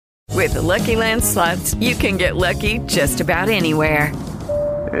With the Lucky Land Slots, you can get lucky just about anywhere.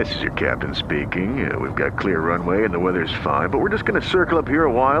 This is your captain speaking. We've got clear runway and the weather's fine, but we're just going to circle up here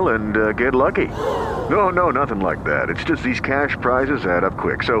a while and get lucky. No, nothing like that. It's just these cash prizes add up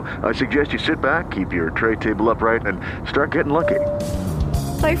quick. So I suggest you sit back, keep your tray table upright, and start getting lucky.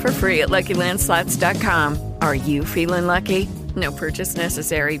 Play for free at LuckyLandSlots.com. Are you feeling lucky? No purchase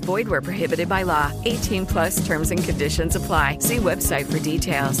necessary. Void where prohibited by law. 18 plus terms and conditions apply. See website for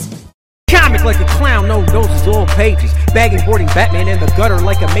details. Comic like a clown, no noses, all pages. Bagging, boarding, Batman in the gutter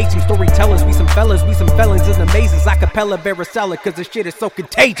like amazing storytellers. We some fellas, we some felons in the mazes. Acapella, varicella, cause this shit is so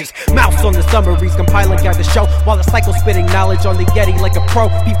contagious. Mouse on the summaries, compiling out the show. While the cycle spitting knowledge on the Yeti like a pro.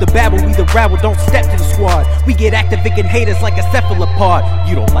 Beat the babble, we the rabble, don't step to the squad. We get active and haters like a cephalopod.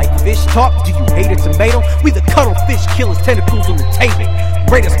 You don't like fish talk? Do you hate a tomato? We the cuttlefish killers, tentacles on the table.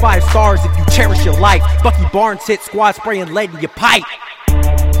 Rate us 5 stars if you cherish your life. Bucky Barnes hit squad spraying lead in your pipe.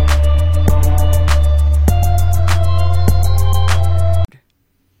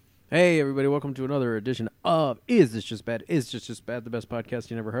 Hey everybody, welcome to another edition of Is This Just Bad? Is This Just Bad, the best podcast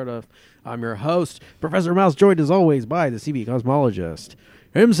you never heard of. I'm your host, Professor Mouse, joined as always by the CB cosmologist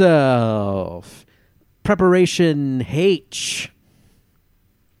himself, Preparation H.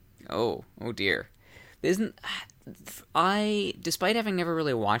 Oh dear. Despite having never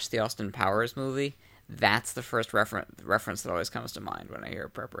really watched the Austin Powers movie, that's the first reference that always comes to mind when I hear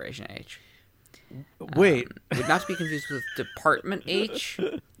Preparation H. Wait. Would not to be confused with Department H,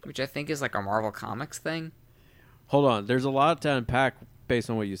 which I think is like a Marvel Comics thing. Hold on, there's a lot to unpack based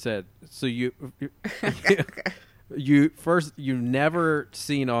on what you said. So you never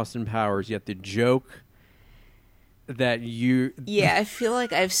seen Austin Powers, yet the joke that you... Yeah, I feel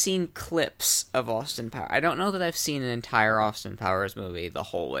like I've seen clips of Austin Powers. I don't know that I've seen an entire Austin Powers movie the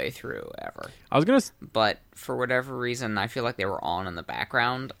whole way through, ever. But for whatever reason, I feel like they were on in the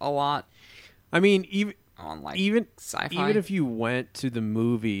background a lot. I mean, even sci-fi. Even if you went to the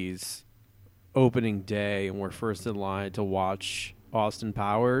movies opening day and were first in line to watch Austin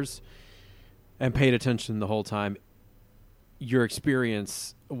Powers and paid attention the whole time, your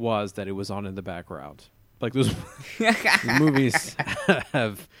experience was that it was on in the background. Like, those movies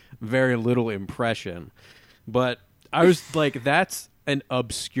have very little impression. But I was like, that's an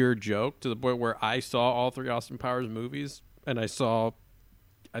obscure joke to the point where I saw all 3 Austin Powers movies, and I saw,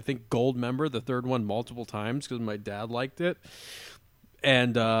 I think, Goldmember, the third one, multiple times because my dad liked it.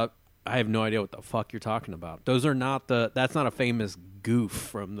 And I have no idea what the fuck you're talking about. That's not a famous goof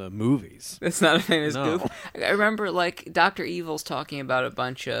from the movies. It's not a famous goof. I remember, like, Dr. Evil's talking about a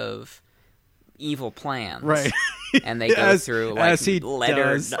bunch of evil plans. Right. And they go through, like, as he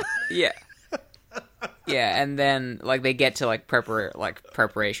letters. does. Yeah. Yeah, and then, like, they get to, like,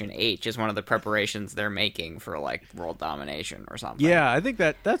 Preparation H is one of the preparations they're making for, like, world domination or something. Yeah, I think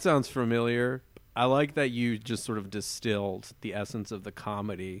that sounds familiar. I like that you just sort of distilled the essence of the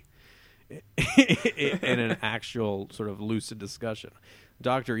comedy in an actual sort of lucid discussion.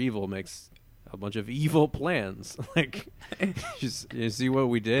 Dr. Evil makes a bunch of evil plans. Like, you see what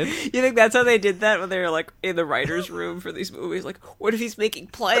we did? You think that's how they did that when they were, like, in the writer's room for these movies? Like, what if he's making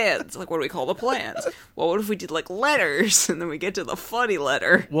plans? Like, what do we call the plans? Well, what if we did, like, letters, and then we get to the funny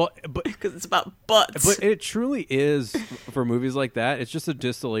letter? Well, but because it's about butts. But it truly is, for movies like that, it's just a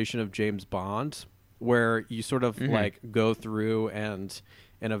distillation of James Bond, where you sort of, like, go through and,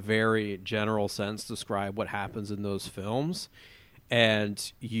 in a very general sense, describe what happens in those films.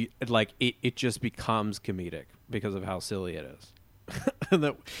 And you like it just becomes comedic because of how silly it is.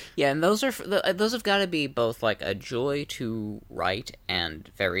 Yeah, and those have got to be both like a joy to write and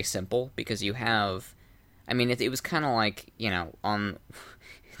very simple because you have, I mean, it was kind of like, you know, on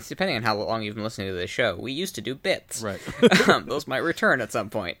depending on how long you've been listening to this show, we used to do bits. Right. Those might return at some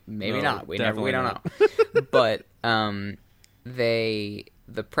point, maybe not. We don't not. know. But the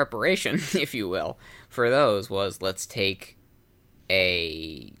preparation, if you will, for those was let's take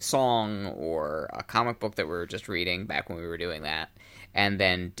a song or a comic book that we were just reading back when we were doing that, and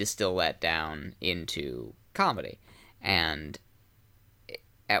then distill that down into comedy. And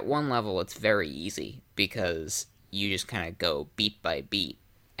at one level, it's very easy because you just kind of go beat by beat,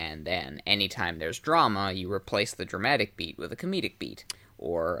 and then anytime there's drama, you replace the dramatic beat with a comedic beat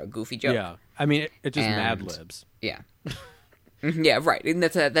or a goofy joke. Yeah, I mean, it just Mad Libs. Yeah. Yeah, right. And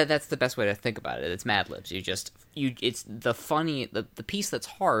that's the best way to think about it. It's Mad Libs. It's the funny, the piece that's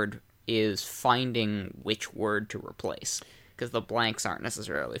hard is finding which word to replace, because the blanks aren't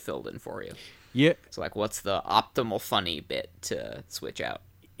necessarily filled in for you. Yeah. So, like, what's the optimal funny bit to switch out?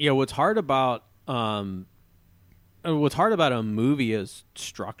 Yeah, what's hard about a movie is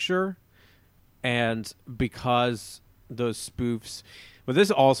structure, and because those spoofs. But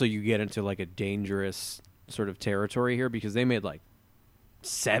this also, you get into like a dangerous sort of territory here because they made like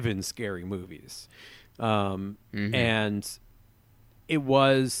 7 scary movies. And it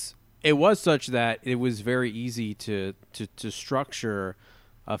was such that it was very easy to structure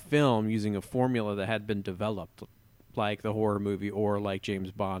a film using a formula that had been developed, like the horror movie or like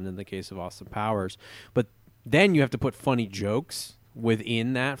James Bond in the case of Austin Powers. But then you have to put funny jokes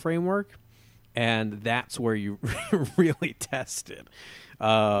within that framework, and that's where you really test it,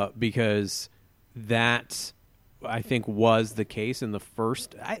 because that, I think, was the case in the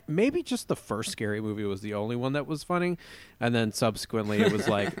first, maybe just the first Scary Movie was the only one that was funny, and then subsequently it was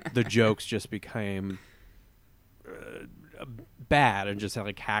like the jokes just became bad and just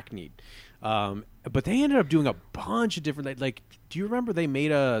like hackneyed. But they ended up doing a bunch of different, like, do you remember they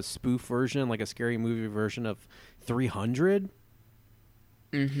made a spoof version, like a Scary Movie version of 300?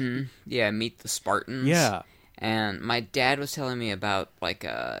 Mm-hmm. Yeah, Meet the Spartans. Yeah. And my dad was telling me about like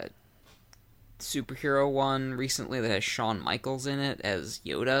a superhero one recently that has Shawn Michaels in it as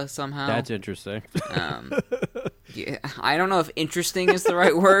Yoda somehow. That's interesting. Yeah, I don't know if interesting is the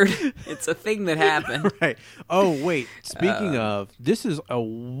right word. It's a thing that happened. Right. Oh, wait. Speaking of, this is a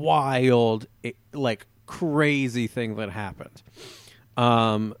wild, like, crazy thing that happened.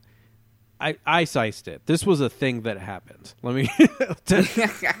 I sized it. This was a thing that happened. Let me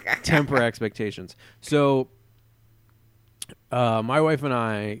temper expectations. So, my wife and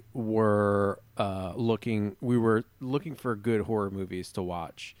I were looking for good horror movies to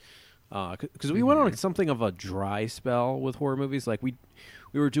watch. Because we went on something of a dry spell with horror movies. Like we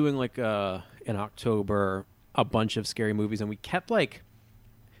were doing like in October a bunch of scary movies, and we kept like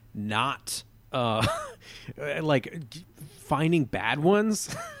not like finding bad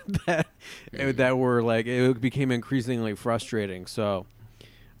ones that were like, it became increasingly frustrating. So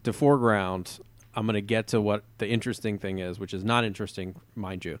to foreground, I'm going to get to what the interesting thing is, which is not interesting,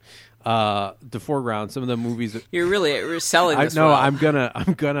 mind you. The foreground, some of the movies that You're selling this. No, well. I'm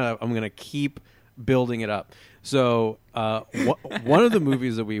gonna keep building it up. So, one of the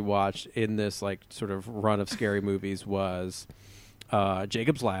movies that we watched in this like sort of run of scary movies was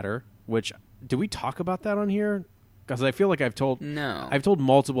Jacob's Ladder. Which, did we talk about that on here? Because I feel like I've told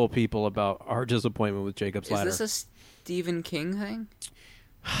multiple people about our disappointment with Jacob's Ladder. Is this a Stephen King thing?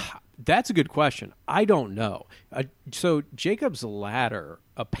 That's a good question. I don't know. So Jacob's Ladder,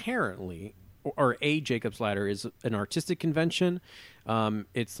 apparently, or a Jacob's Ladder, is an artistic convention.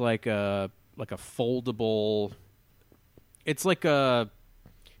 It's like a foldable. It's like a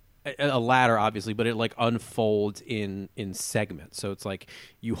ladder, obviously, but it like unfolds in segments. So it's like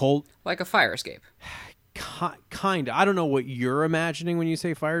you hold like a fire escape. Kind of. I don't know what you're imagining when you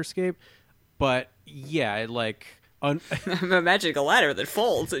say fire escape, but yeah, it like. I'm imagining a ladder that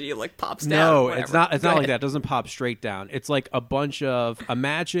folds and you like pops down. No, it's not. It's not like that. It doesn't pop straight down. It's like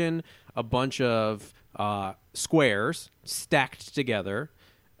imagine a bunch of squares stacked together,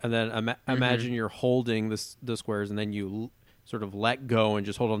 and then imagine you're holding the squares, and then you sort of let go and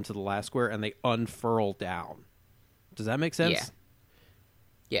just hold on to the last square, and they unfurl down. Does that make sense?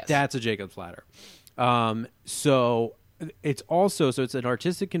 Yeah. Yes. That's a Jacob's Ladder. So it's an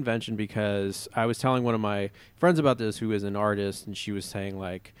artistic convention, because I was telling one of my friends about this who is an artist, and she was saying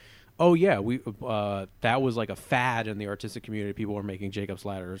like, oh yeah, we that was like a fad in the artistic community. People were making Jacob's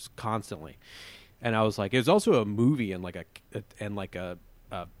Ladders constantly. And I was like, it was also a movie and a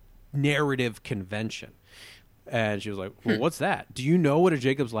narrative convention. And she was like, well, what's that? Do you know what a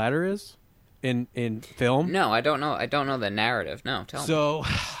Jacob's Ladder is in film? No, I don't know. I don't know the narrative. No, tell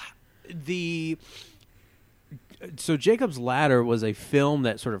me. So Jacob's Ladder was a film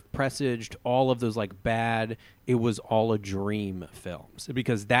that sort of presaged all of those like bad "it was all a dream" films,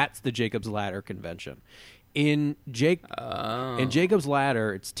 because that's the Jacob's Ladder convention. In Jacob's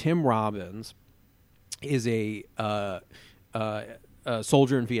Ladder, it's Tim Robbins is a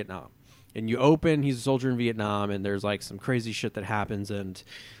soldier in Vietnam, and you open, he's a soldier in Vietnam, and there's like some crazy shit that happens, and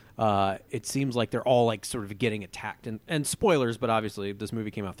it seems like they're all like sort of getting attacked, and spoilers, but obviously this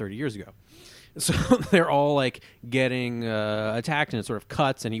movie came out 30 years ago. So they're all like getting attacked, and it sort of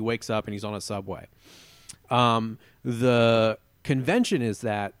cuts, and he wakes up and he's on a subway. The convention is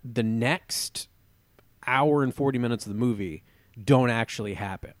that the next hour and 40 minutes of the movie don't actually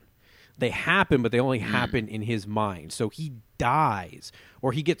happen. They happen, but they only happen in his mind. So he dies,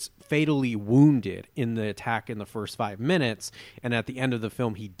 or he gets fatally wounded in the attack in the first 5 minutes, and at the end of the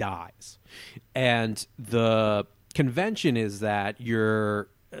film he dies. And the convention is that you're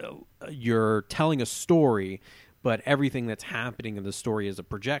telling a story, but everything that's happening in the story is a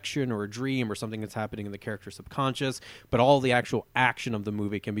projection or a dream or something that's happening in the character's subconscious, but all the actual action of the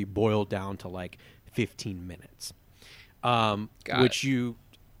movie can be boiled down to like 15 minutes. which you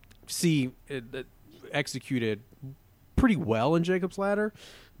see executed pretty well in Jacob's Ladder,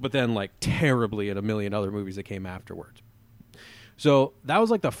 but then like terribly in a million other movies that came afterwards. So that was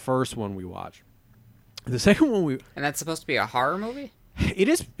like the first one we watched. The second one and that's supposed to be a horror movie? It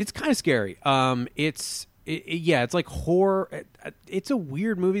is. It's kind of scary. It's like horror. It's a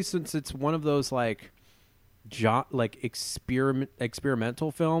weird movie since it's one of those like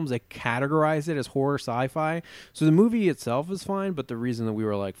experimental films. They categorize it as horror sci-fi. So the movie itself is fine, but the reason that we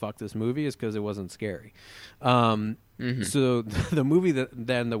were like, fuck this movie is because it wasn't scary. So the movie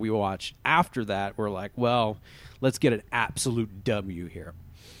that we watched after that, we're like, well, let's get an absolute W here.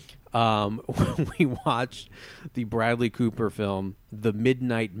 We watched the Bradley Cooper film, The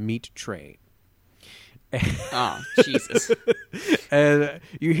Midnight Meat Train. Oh, Jesus. And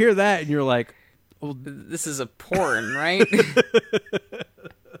you hear that and you're like, well, this is a porn, right?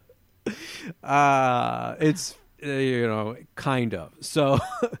 It's kind of. So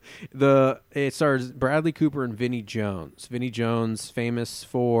it stars Bradley Cooper and Vinnie Jones. Vinnie Jones, famous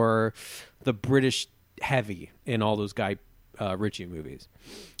for the British heavy in all those Guy Ritchie movies.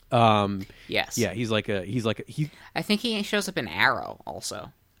 Yes. Yeah, he's like a I think he shows up in Arrow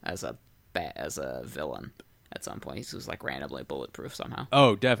also as a villain at some point. He's like randomly bulletproof somehow.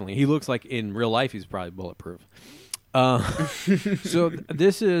 Oh, definitely. He looks like in real life he's probably bulletproof. So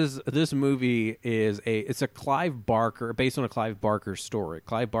this movie it's a Clive Barker, based on a Clive Barker story.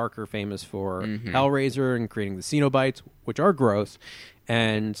 Clive Barker, famous for Hellraiser and creating the Cenobites, which are gross,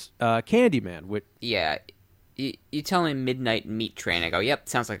 and Candyman, which You tell me Midnight Meat Train, I go, yep,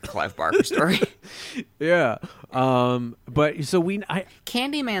 sounds like a Clive Barker story. Yeah. But so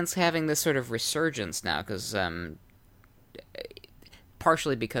Candyman's having this sort of resurgence now because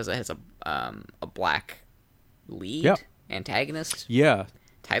partially because it has a black lead antagonist. Yeah.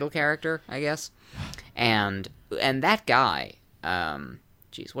 Title character, I guess. And that guy,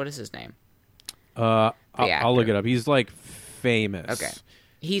 what is his name? I'll look it up. He's like famous. Okay.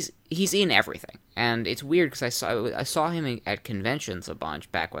 He's in everything, and it's weird because I saw him at conventions a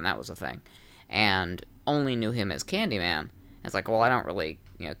bunch back when that was a thing, and only knew him as Candyman. And it's like, well, I don't really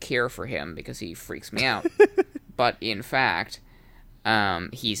care for him because he freaks me out. But in fact,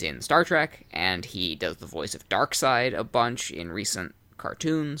 he's in Star Trek, and he does the voice of Darkseid a bunch in recent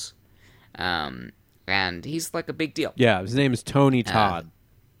cartoons, and he's like a big deal. Yeah, his name is Tony Todd.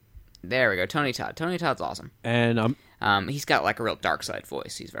 There we go, Tony Todd. Tony Todd's awesome, and he's got like a real Darkseid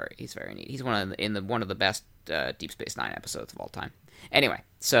voice. He's very neat. He's one of the best Deep Space Nine episodes of all time. Anyway,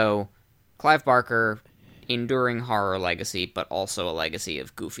 so Clive Barker, enduring horror legacy, but also a legacy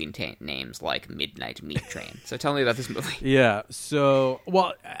of goofy names like Midnight Meat Train. So tell me about this movie. Yeah. So,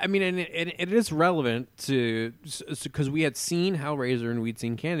 well, I mean, and it is relevant to because we had seen Hellraiser and we'd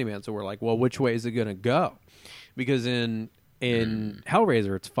seen Candyman, so we're like, well, which way is it gonna go? Because in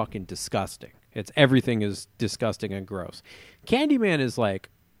Hellraiser, it's fucking disgusting. Everything is disgusting and gross. Candyman is like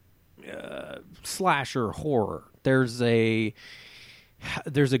slasher horror. There's a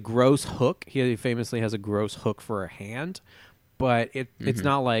gross hook. He famously has a gross hook for a hand, but it's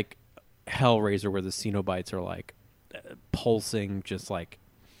not like Hellraiser where the Cenobites are like pulsing, just like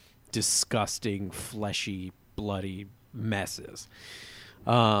disgusting, fleshy, bloody messes.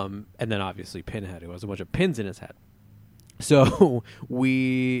 And then obviously Pinhead, who has a bunch of pins in his head. So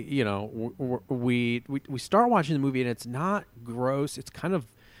we start watching the movie and it's not gross. It's kind of,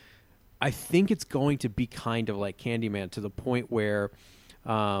 I think it's going to be kind of like Candyman to the point where,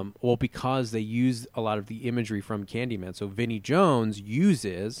 because they use a lot of the imagery from Candyman. So Vinnie Jones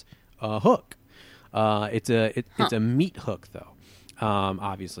uses a hook. It's a meat hook though.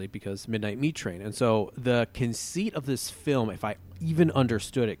 Obviously, because Midnight Meat Train. And so the conceit of this film, if I even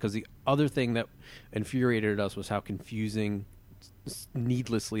understood it, because the other thing that infuriated us was how confusing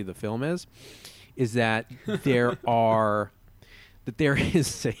needlessly the film is that there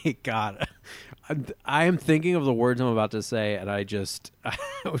is a God. I am thinking of the words I'm about to say, and I just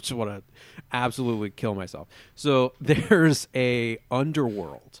want to absolutely kill myself. So there's a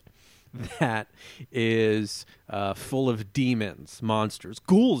underworld that is full of demons, monsters,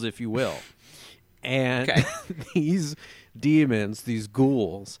 ghouls, if you will. And these demons, these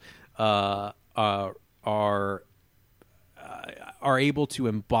ghouls, are able to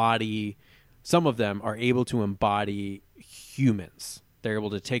embody. Some of them are able to embody humans. They're able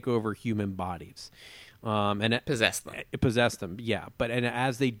to take over human bodies. And possess them, yeah. And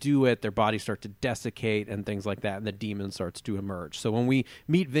as they do it, their bodies start to desiccate and things like that, and the demon starts to emerge. So when we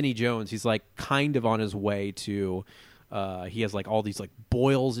meet Vinnie Jones, he's like kind of on his way to. He has like all these like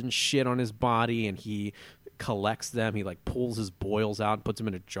boils and shit on his body, and he collects them. He like pulls his boils out and puts them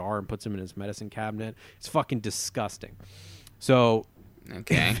in a jar and puts them in his medicine cabinet. It's fucking disgusting. So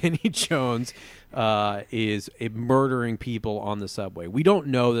Okay. Vinnie Jones is murdering people on the subway. We don't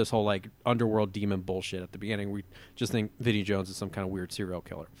know this whole like underworld demon bullshit at the beginning. We just think Vinnie Jones is some kind of weird serial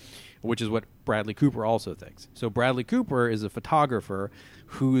killer, which is what Bradley Cooper also thinks. So Bradley Cooper is a photographer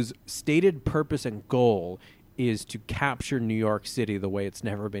whose stated purpose and goal is to capture New York City the way it's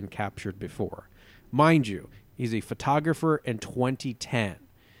never been captured before. Mind you, he's a photographer in 2010.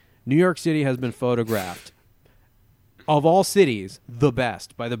 New York City has been photographed, of all cities, the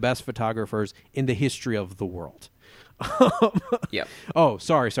best, by the best photographers in the history of the world. Yep. Oh,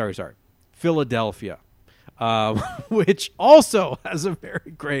 sorry. Philadelphia, which also has a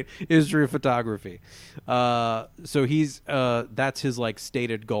very great history of photography. So he's that's his like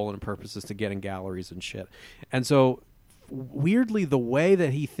stated goal and purpose is to get in galleries and shit. And so weirdly, the way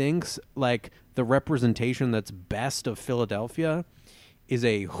that he thinks like the representation that's best of Philadelphia is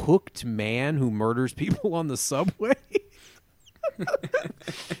a hooked man who murders people on the subway.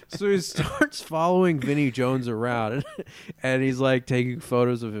 So he starts following Vinnie Jones around and he's like taking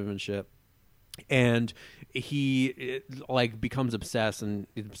photos of him and shit. And he like becomes obsessed and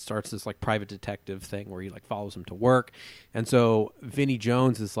it starts this like private detective thing where he like follows him to work. And so Vinnie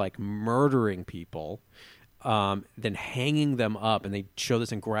Jones is like murdering people, then hanging them up, and they show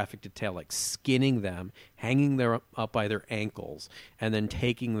this in graphic detail, like skinning them, hanging them up by their ankles, and then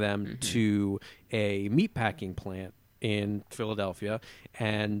taking them to a meatpacking plant in Philadelphia.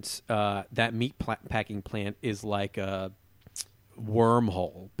 And that meatpacking plant is like a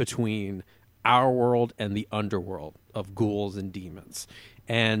wormhole between our world and the underworld of ghouls and demons.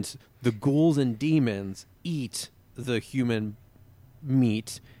 And the ghouls and demons eat the human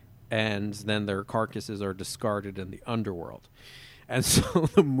meat, and then their carcasses are discarded in the underworld. And so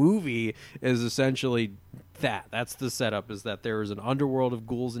the movie is essentially that. That's the setup, is that there is an underworld of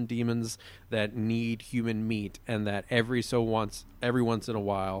ghouls and demons that need human meat, and that every once in a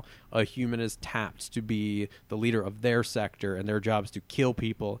while, a human is tapped to be the leader of their sector, and their job is to kill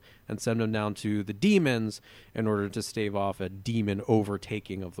people and send them down to the demons in order to stave off a demon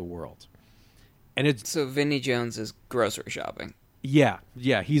overtaking of the world. And it's So Vinnie Jones is grocery shopping. Yeah,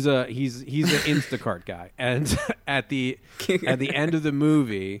 he's an Instacart guy, and at the end of the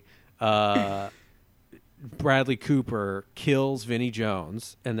movie, Bradley Cooper kills Vinnie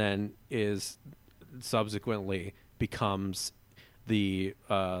Jones, and then is subsequently becomes the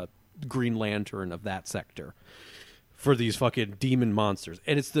Green Lantern of that sector for these fucking demon monsters.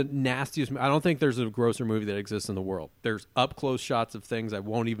 And it's the nastiest. I don't think there's a grosser movie that exists in the world. There's up close shots of things I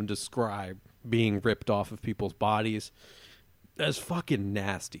won't even describe being ripped off of people's bodies. That's fucking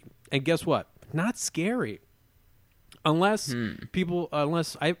nasty. And guess what? Not scary. Unless because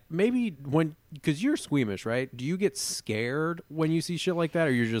you're squeamish, right? Do you get scared when you see shit like that,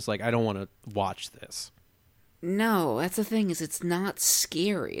 or you're just like, I don't want to watch this? No, that's the thing, is it's not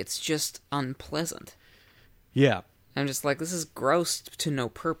scary. It's just unpleasant. Yeah. I'm just like, this is gross to no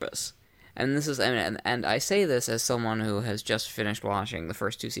purpose. And this is, and I say this as someone who has just finished watching the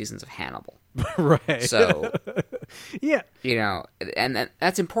first 2 seasons of Hannibal. Right. So, yeah. You know, and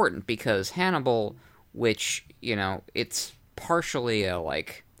that's important because Hannibal, which, you know, it's partially a,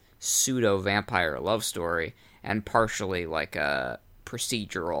 like, pseudo-vampire love story and partially, like, a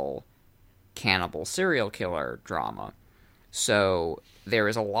procedural cannibal serial killer drama. So there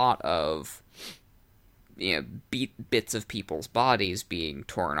is a lot of, you know, bits of people's bodies being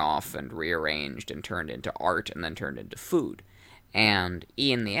torn off and rearranged and turned into art and then turned into food. And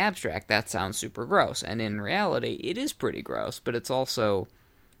in the abstract, that sounds super gross. And in reality, it is pretty gross, but it's also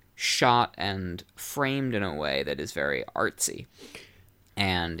shot and framed in a way that is very artsy.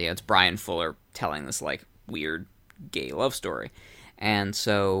 And, you know, it's Brian Fuller telling this, like, weird gay love story. And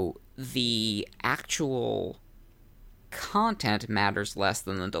so the actual content matters less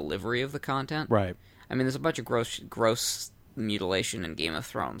than the delivery of the content. Right. I mean, there's a bunch of gross mutilation in Game of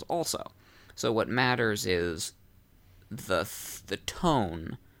Thrones also. So what matters is the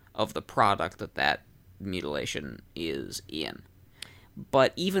tone of the product that mutilation is in.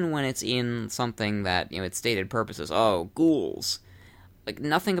 But even when it's in something that, you know, its stated purpose is, oh, ghouls, like,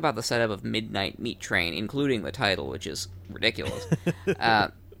 nothing about the setup of Midnight Meat Train, including the title, which is ridiculous,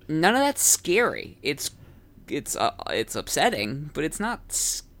 none of that's scary. It's upsetting, but it's not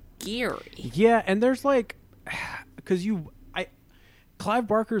scary. Yeah, and there's like, because Clive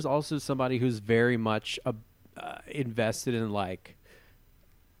Barker is also somebody who's very much invested in like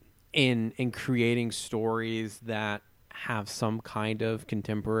in creating stories that have some kind of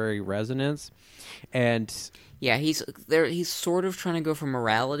contemporary resonance. And yeah, he's sort of trying to go for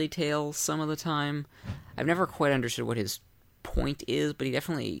morality tales some of the time. I've never quite understood what his point is, but he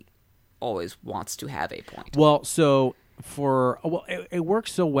definitely always wants to have a point. Well, so it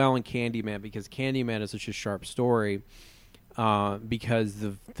works so well in Candyman because Candyman is such a sharp story, because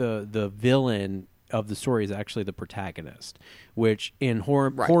the villain of the story is actually the protagonist, which in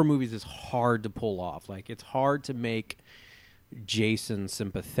horror movies is hard to pull off. Like, it's hard to make Jason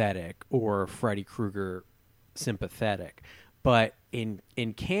sympathetic or Freddy Krueger sympathetic, but in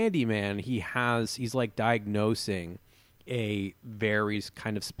Candyman he's like diagnosing a very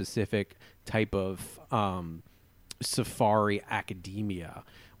kind of specific type of safari academia,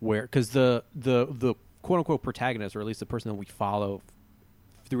 where because the quote unquote protagonist, or at least the person that we follow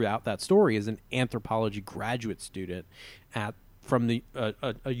throughout that story, is an anthropology graduate student from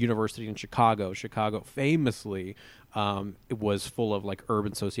a university in Chicago. Chicago famously it was full of like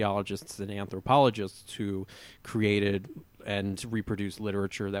urban sociologists and anthropologists who created and reproduced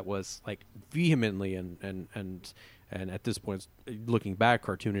literature that was like vehemently and at this point, looking back,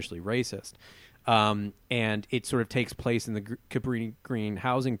 cartoonishly racist. And it sort of takes place in the Cabrini Green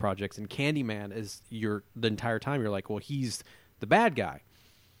housing projects, and Candyman is the entire time you're like, well, he's the bad guy.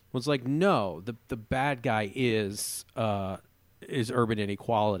 Well, it's like, no, the bad guy is urban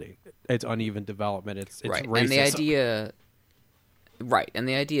inequality. It's uneven development. It's right. racism. And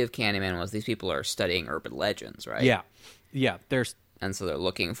the idea of Candyman was these people are studying urban legends, right? Yeah. And so they're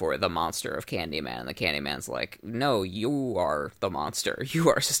looking for the monster of Candyman, and the Candyman's like, no, you are the monster. You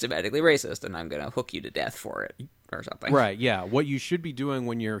are systematically racist, and I'm going to hook you to death for it, or something. Right, yeah. What you should be doing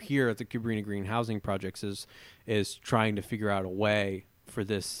when you're here at the Cabrini Green housing projects is trying to figure out a way for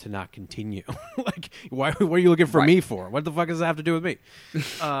this to not continue. Like, what are you looking for me for? What the fuck does that have to do with me?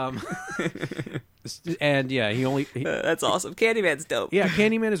 And yeah, that's awesome. Candyman's dope. Yeah,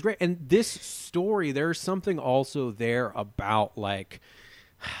 Candyman is great. And this story, there's something also there about like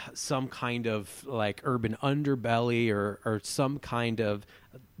some kind of like urban underbelly or some kind of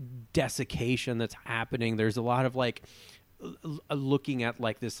desiccation that's happening. There's a lot of like looking at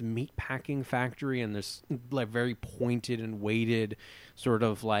like this meat packing factory and this like very pointed and weighted sort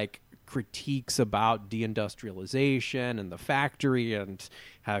of like critiques about deindustrialization and the factory and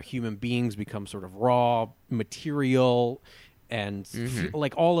how human beings become sort of raw material and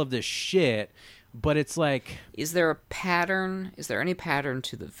like all of this shit. But it's like, is there a pattern? Is there any pattern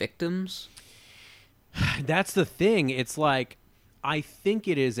to the victims? That's the thing. It's like, I think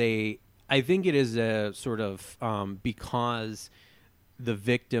it is a sort of because the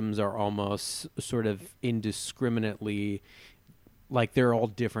victims are almost sort of indiscriminately, like they're all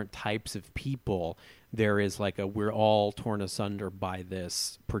different types of people. There is like we're all torn asunder by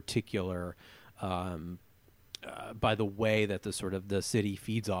this particular, by the way that the city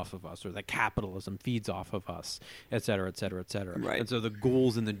feeds off of us, or that capitalism feeds off of us, et cetera, et cetera, et cetera. Right. And so the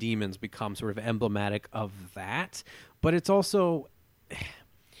ghouls and the demons become sort of emblematic of that. But it's also,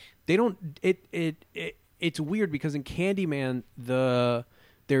 they don't. It's weird because in Candyman there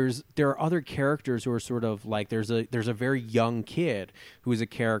are other characters who are sort of like there's a very young kid who is a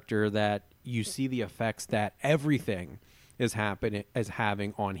character that you see the effects that everything is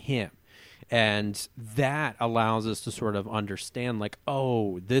having on him, and that allows us to sort of understand like,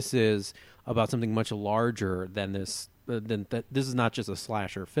 oh, this is about something much larger than this. This is not just a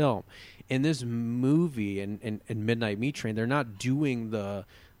slasher film. In this movie, in Midnight Meat Train, they're not doing the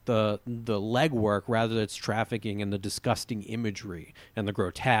legwork. Rather, it's trafficking in the disgusting imagery and the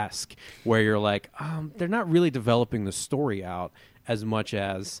grotesque, where you're like, they're not really developing the story out as much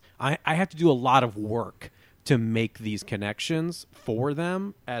as I have to do a lot of work to make these connections for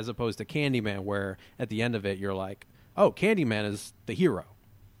them, as opposed to Candyman, where at the end of it, you're like, oh, Candyman is the hero.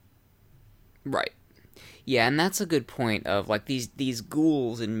 Right. Yeah, and that's a good point of, like, these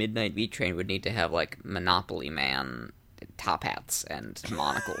ghouls in Midnight Meat Train would need to have, like, Monopoly Man top hats and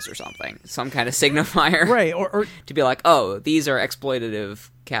monocles or something. Some kind of signifier. Right, or to be like, oh, these are exploitative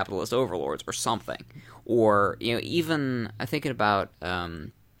capitalist overlords or something. Or, you know, even, I'm thinking about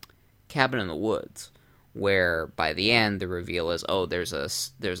Cabin in the Woods, where by the end the reveal is, oh, there's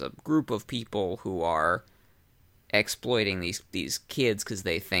a group of people who are exploiting these kids because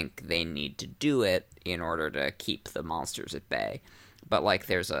they think they need to do it in order to keep the monsters at bay. But, like,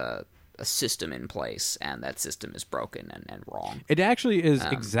 there's a system in place, and that system is broken and wrong. It actually is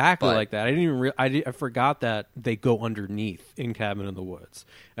exactly like that. I didn't even I forgot that they go underneath in Cabin in the Woods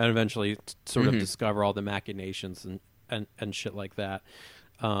and eventually sort of discover all the machinations and shit like that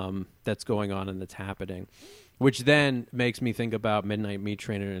that's going on and that's happening, which then makes me think about Midnight Meat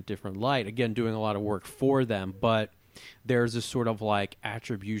Train in a different light. Again, doing a lot of work for them, but there's this sort of like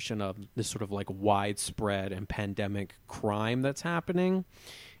attribution of this sort of like widespread and pandemic crime that's happening,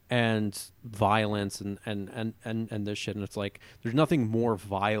 and violence and this shit. And it's like there's nothing more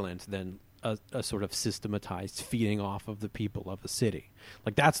violent than a sort of systematized feeding off of the people of a city.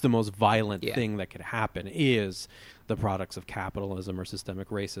 Like that's the most violent thing that could happen, is the products of capitalism or systemic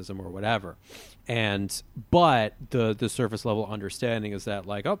racism or whatever. But the surface level understanding is that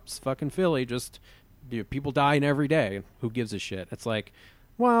like, oh, it's fucking Philly, just people dying every day. Who gives a shit? It's like,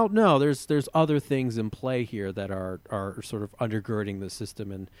 well, no, there's other things in play here that are sort of undergirding the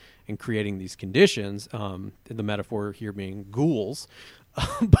system and creating these conditions. The metaphor here being ghouls.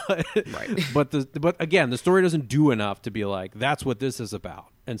 But again, the story doesn't do enough to be like, that's what this is about.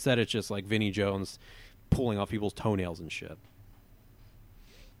 Instead, it's just like Vinnie Jones pulling off people's toenails and shit.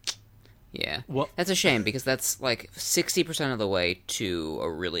 Yeah. Well, that's a shame, because that's like 60% of the way to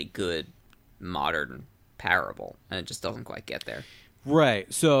a really good modern parable, and it just doesn't quite get there.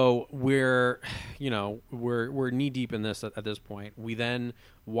 Right. So we're knee deep in this at this point. We then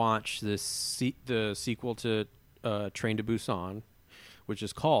watch the sequel to Train to Busan, which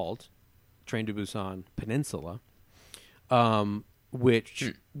is called Train to Busan Peninsula,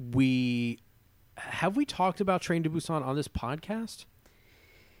 which we talked about Train to Busan on this podcast?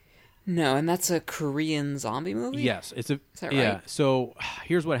 No, and that's a Korean zombie movie? Yes. Is that right? Yeah. So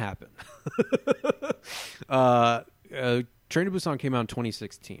here's what happened. Train to Busan came out in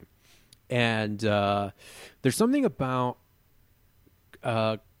 2016. And there's something about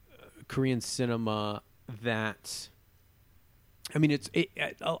Korean cinema that... I mean,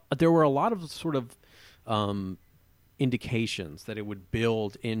 there were a lot of sort of indications that it would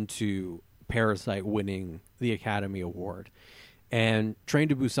build into Parasite winning the Academy Award. And Train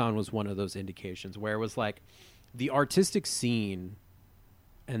to Busan was one of those indications, where it was like the artistic scene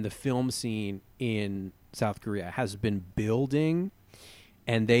and the film scene in South Korea has been building,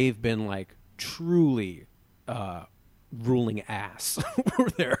 and they've been like truly ruling ass over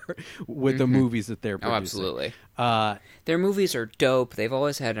there with the movies that they're producing. Oh, absolutely. Their movies are dope. They've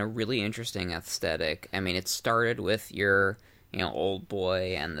always had a really interesting aesthetic. I mean, it started with your, Old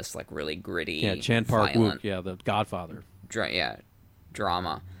Boy and this like really gritty, Chan Park-wook, the Godfather.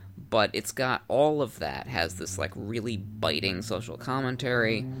 Drama. But it's got all of that, has this like really biting social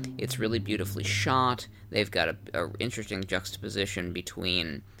commentary. It's really beautifully shot. They've got a interesting juxtaposition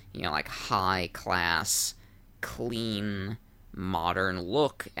between, like high class, clean, modern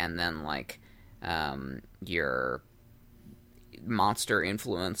look, and then like your monster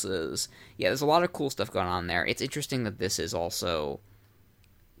influences. Yeah, there's a lot of cool stuff going on there. It's interesting that this is also,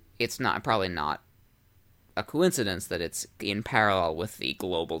 it's probably not a coincidence that it's in parallel with the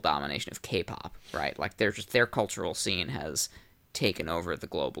global domination of K-pop, right? Like their cultural scene has taken over the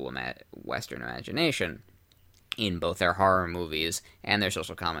global Western imagination in both their horror movies and their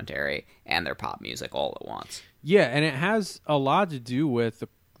social commentary and their pop music all at once. Yeah, and it has a lot to do with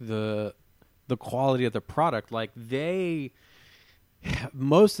the quality of the product. Like they,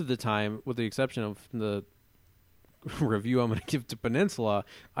 most of the time, with the exception of the review I'm going to give to Peninsula,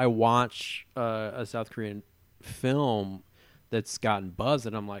 I watch a South Korean film that's gotten buzz,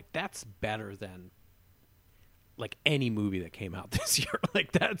 and I'm like, that's better than like any movie that came out this year.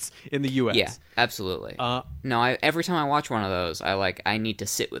 Like that's in the U.S. Yeah, absolutely. Every time I watch one of those, I need to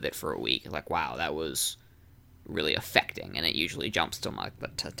sit with it for a week. Like, wow, that was really affecting, and it usually jumps to like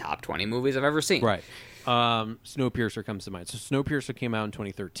the top 20 movies I've ever seen. Right. Snowpiercer comes to mind. So Snowpiercer came out in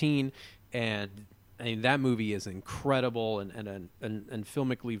 2013, and I mean, that movie is incredible and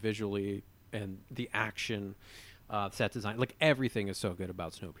filmically, visually, and the action, set design, like everything is so good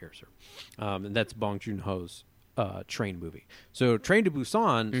about Snowpiercer. And that's Bong Joon-ho's Train movie. So Train to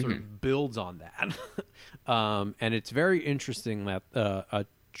Busan sort of builds on that. And it's very interesting that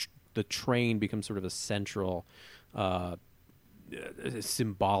the train becomes sort of a central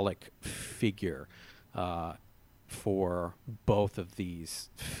symbolic figure for both of these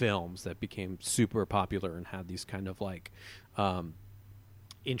films that became super popular and had these kind of like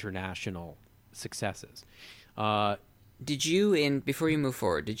international successes. Before you move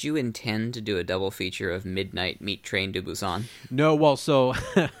forward, did you intend to do a double feature of Midnight meet Train to Busan? No, well, so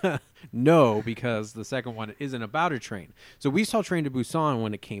no, because the second one isn't about a train. So we saw Train to Busan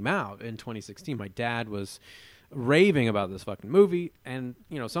when it came out in 2016. My dad was raving about this fucking movie, and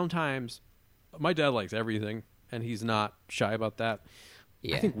sometimes my dad likes everything, and he's not shy about that.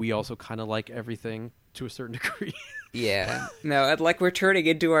 Yeah. I think we also kind of like everything to a certain degree. Yeah. No, like we're turning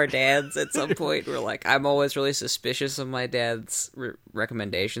into our dads at some point. We're like, I'm always really suspicious of my dad's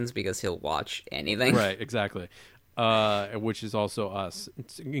recommendations because he'll watch anything. Right, exactly. Which is also us.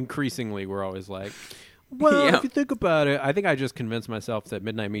 Increasingly, we're always like, Well, Yep. if you think about it, I think I just convinced myself that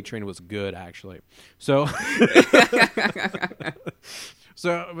Midnight Meat Train was good, actually. So,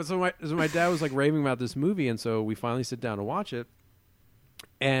 so my dad was like raving about this movie, and so we finally sit down to watch it,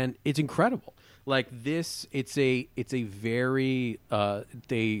 and it's incredible. Like this, it's a very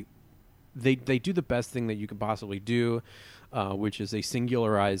they do the best thing that you could possibly do, which is they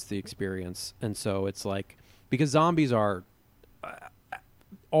singularize the experience, and so it's like because zombies are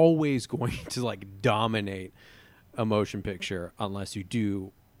always going to like dominate a motion picture unless you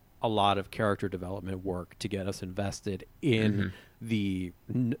do a lot of character development work to get us invested in the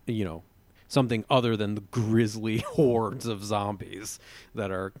something other than the grisly hordes of zombies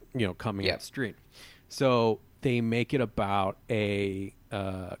that are coming up the street. So they make it about a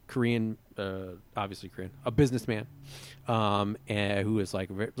Korean, obviously Korean, a businessman and who is like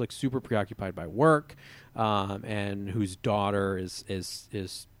super preoccupied by work, and whose daughter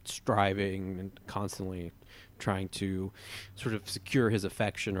is striving and constantly trying to sort of secure his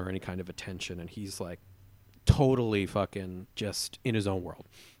affection or any kind of attention, and he's like totally fucking just in his own world,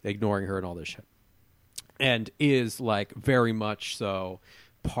 ignoring her and all this shit, and is like very much so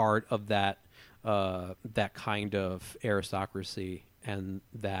part of that kind of aristocracy and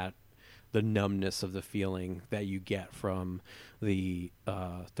that the numbness of the feeling that you get from the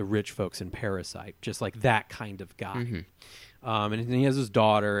rich folks in Parasite, just like that kind of guy. And he has his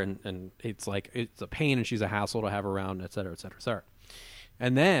daughter, and it's like it's a pain, and she's a hassle to have around, et cetera, et cetera, et cetera.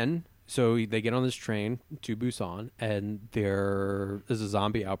 And then so they get on this train to Busan, and there is a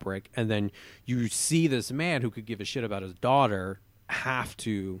zombie outbreak, and then you see this man who could give a shit about his daughter have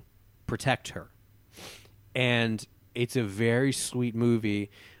to protect her. And it's a very sweet movie.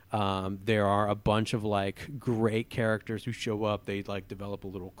 There are a bunch of like great characters who show up. They like develop a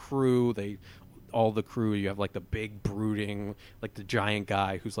little crew. All the crew, you have like the big brooding, like the giant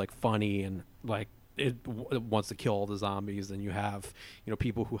guy who's like funny and like it wants to kill all the zombies. And you have,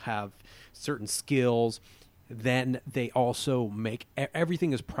 people who have certain skills. Then they also make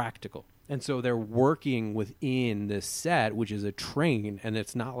everything is practical. And so they're working within this set, which is a train, and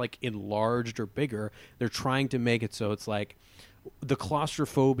it's not like enlarged or bigger. They're trying to make it so it's like the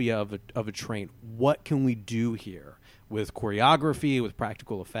claustrophobia of a train. What can we do here with choreography, with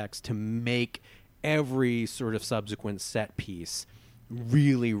practical effects to make every sort of subsequent set piece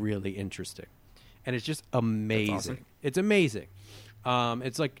really, really interesting? And it's just amazing. Awesome. It's amazing.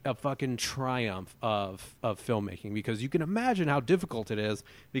 It's like a fucking triumph of filmmaking, because you can imagine how difficult it is,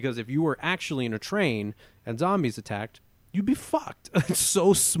 because if you were actually in a train and zombies attacked, you'd be fucked. It's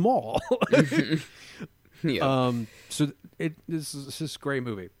so small. Yeah. So this is a great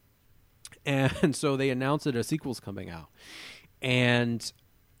movie. And so they announced that a sequel's coming out. And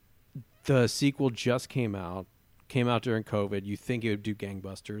the sequel just came out during COVID. You think it would do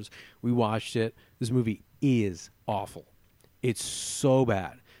gangbusters. We watched it. This movie is awful. It's so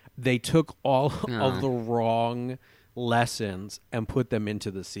bad. They took all of the wrong lessons and put them into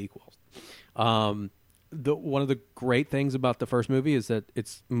the sequels. One of the great things about the first movie is that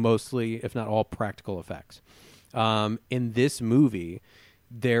it's mostly, if not all, practical effects. In this movie,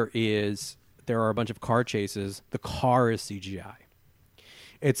 there are a bunch of car chases. The car is CGI.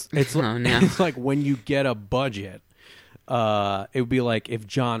 It's it's like when you get a budget. It would be like if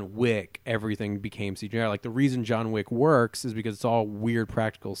John Wick, everything became CGI. Like the reason John Wick works is because it's all weird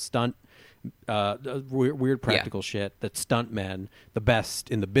practical stunt, weird practical shit that stuntmen, the best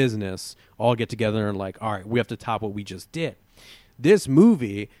in the business, all get together and like, all right, we have to top what we just did. This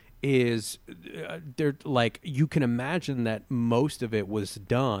movie is, they're like, you can imagine that most of it was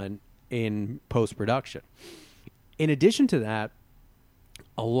done in post-production. In addition to that,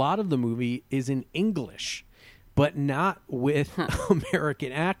 a lot of the movie is in English, but not with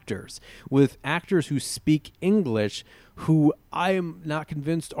American actors, with actors who speak English, who I am not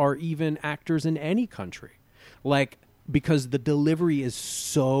convinced are even actors in any country. Like, because the delivery is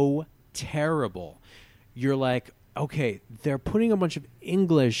so terrible. You're like, okay, they're putting a bunch of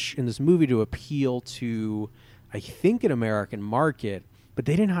English in this movie to appeal to, I think, an American market, but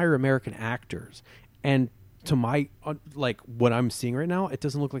they didn't hire American actors. And to my, like, what I'm seeing right now, it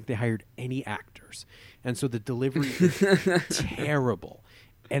doesn't look like they hired any actors. And so the delivery is terrible.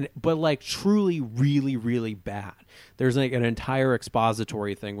 But like truly really, really bad. There's like an entire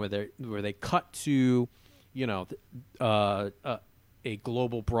expository thing where they cut to, a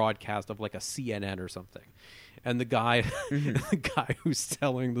global broadcast of like a CNN or something. And the guy the guy who's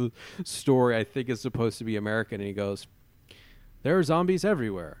telling the story, I think, is supposed to be American, and he goes, "There are zombies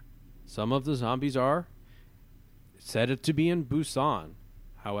everywhere. Some of the zombies are said it to be in Busan.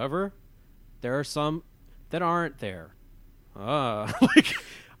 However, there are some that aren't there." Like,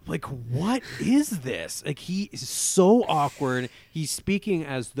 like, what is this? Like, he is so awkward. He's speaking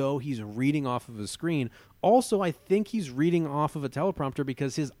as though he's reading off of a screen. Also, I think he's reading off of a teleprompter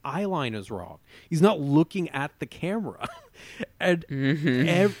because his eye line is wrong. He's not looking at the camera. And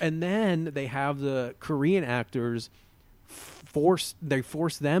and then they have the Korean actors force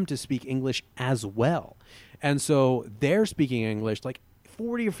them to speak English as well. And so they're speaking English, like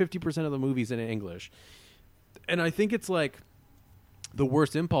 40 or 50% of the movies in English. And I think it's like the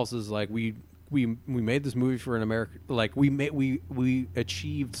worst impulse is like we made this movie for an American, like we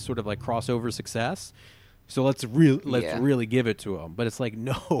achieved sort of like crossover success. So let's really give it to them. But it's like,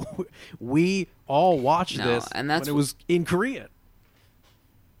 no, we all watched this and that's when it was in Korean.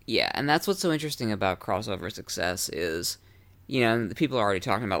 Yeah, and that's what's so interesting about crossover success is, you know, the people are already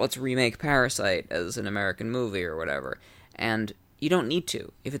talking about, let's remake Parasite as an American movie or whatever. And you don't need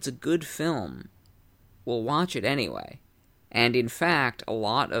to. If it's a good film, we'll watch it anyway. And in fact, a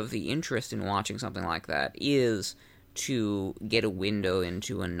lot of the interest in watching something like that is to get a window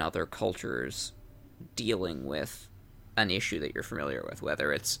into another culture's dealing with an issue that you're familiar with,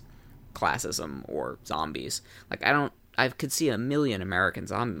 whether it's classism or zombies. Like, I could see a million American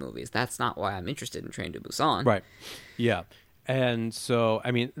zombie movies. That's not why I'm interested in Train to Busan. Right. Yeah. And so,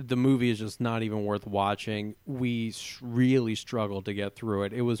 I mean, the movie is just not even worth watching. We really struggled to get through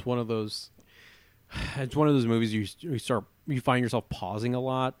it. It was one of those. It's one of those movies you find yourself pausing a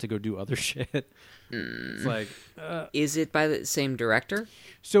lot to go do other shit. It's like, is it by the same director?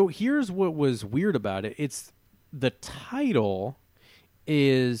 So here's what was weird about it. It's the title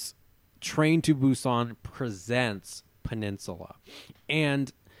is Train to Busan Presents Peninsula,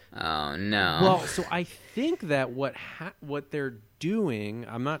 and oh no. Well, so I think that what they're doing,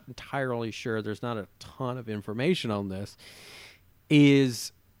 I'm not entirely sure. There's not a ton of information on this.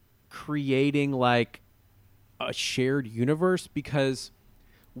 Is creating like a shared universe, because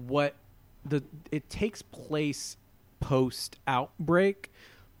it takes place post outbreak,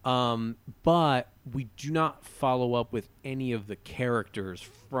 but we do not follow up with any of the characters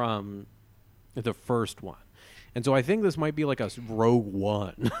from the first one, and so I think this might be like a Rogue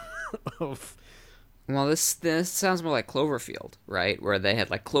One of. Well, this sounds more like Cloverfield, right? Where they had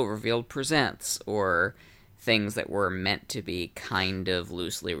like Cloverfield Presents, or things that were meant to be kind of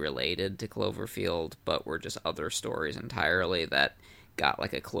loosely related to Cloverfield, but were just other stories entirely that got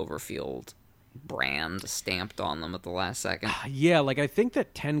like a Cloverfield brand stamped on them at the last second. Yeah, like I think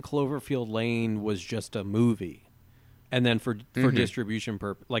that 10 Cloverfield Lane was just a movie. And then for distribution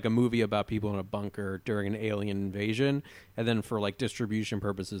purpose, like a movie about people in a bunker during an alien invasion, and then for like distribution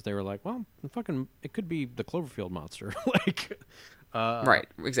purposes, they were like, well, it could be the Cloverfield monster, like. Right,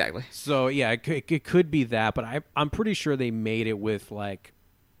 exactly. So yeah, it could be that, but I'm pretty sure they made it with like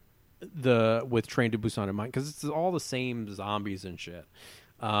with Train to Busan in mind, because it's all the same zombies and shit,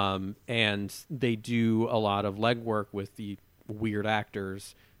 and they do a lot of legwork with the weird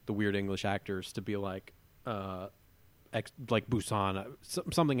actors, the weird English actors, to be like like Busan,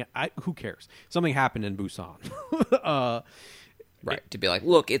 something. Who cares? Something happened in Busan, right? To be like,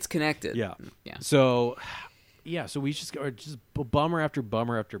 look, it's connected. Yeah. So. Yeah, so we just bummer after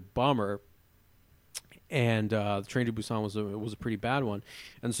bummer after bummer, and Train to Busan was a pretty bad one,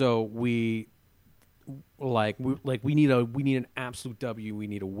 and so we need an absolute W, we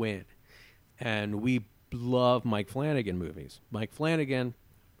need a win, and we love Mike Flanagan movies. Mike Flanagan,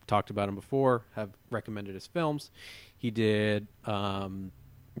 talked about him before, have recommended his films. He did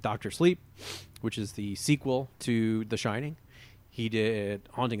Dr. Sleep, which is the sequel to The Shining. He did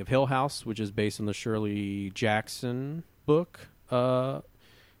Haunting of Hill House, which is based on the Shirley Jackson book.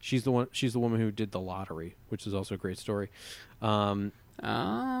 She's the woman who did The Lottery, which is also a great story. Oh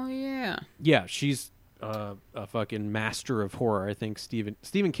yeah. Yeah, she's a fucking master of horror. I think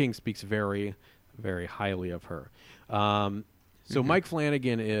Stephen King speaks very, very highly of her. So Mike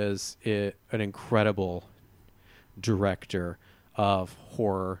Flanagan is an incredible director of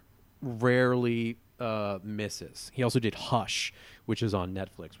horror. Rarely misses. He also did Hush, which is on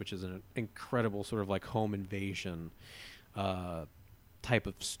Netflix, which is an incredible sort of like home invasion type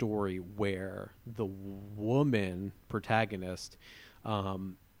of story where the woman protagonist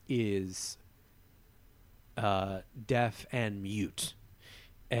is deaf and mute,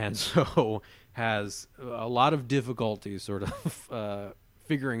 and so has a lot of difficulty sort of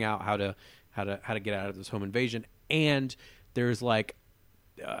figuring out how to get out of this home invasion. And there's like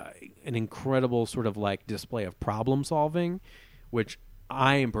an incredible sort of like display of problem solving, which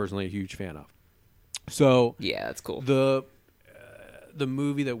I am personally a huge fan of. So yeah, that's cool. The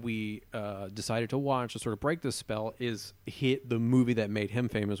movie that we decided to watch to sort of break this spell is the movie that made him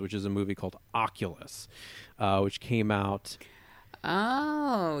famous, which is a movie called Oculus, which came out.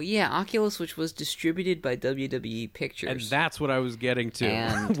 Oh, yeah, Oculus, which was distributed by WWE Pictures. And that's what I was getting to.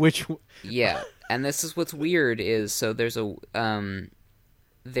 And yeah, and this is what's weird is, so there's a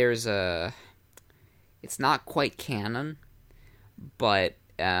it's not quite canon, but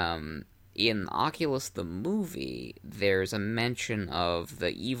in Oculus the movie, there's a mention of the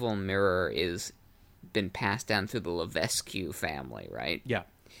evil mirror is been passed down through the Levesque family, right? Yeah.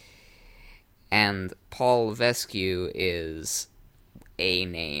 And Paul Levesque is a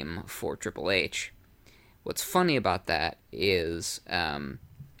name for Triple H. What's funny about that is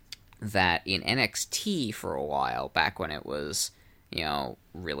that in NXT for a while, back when it was,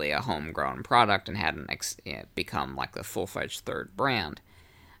 really a homegrown product and hadn't become like the full-fledged third brand,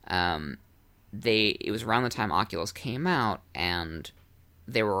 it was around the time Oculus came out, and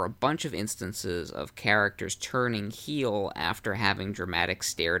there were a bunch of instances of characters turning heel after having dramatic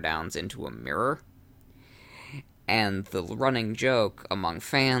stare-downs into a mirror. And the running joke among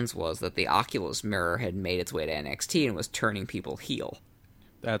fans was that the Oculus mirror had made its way to NXT and was turning people heel.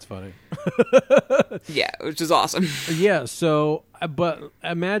 That's funny. Yeah, which is awesome. Yeah, so, but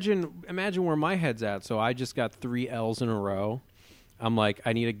imagine where my head's at. So I just got 3 L's in a row. I'm like,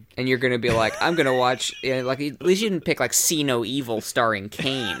 I need a... And you're going to be like, I'm going to watch... at least you didn't pick, See No Evil starring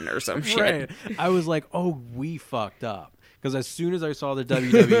Kane or some shit. Right. I was like, oh, we fucked up. Because as soon as I saw the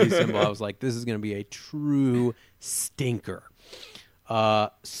WWE symbol, I was like, this is going to be a true stinker.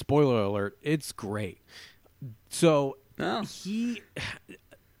 Spoiler alert, it's great. So he...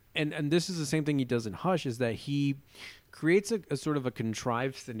 And this is the same thing he does in Hush, is that he creates a sort of a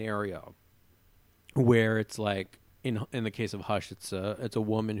contrived scenario where it's like, in the case of Hush, it's a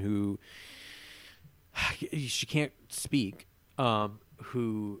woman who she can't speak,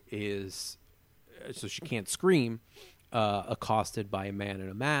 who is, so she can't scream, accosted by a man in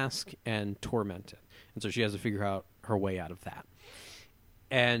a mask and tormented, and so she has to figure out her way out of that.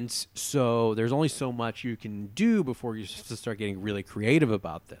 And so there's only so much you can do before you start getting really creative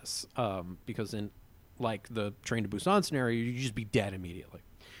about this, because in like the Train to Busan scenario, you just be dead immediately.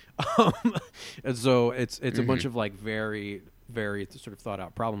 And so it's a bunch of like very, very sort of thought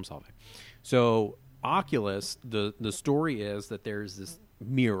out problem solving. So Oculus, the story is that there's this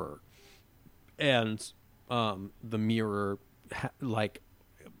mirror, and the mirror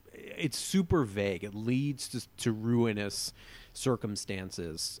it's super vague. It leads to ruinous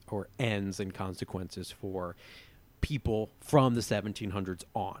circumstances or ends and consequences for people from the 1700s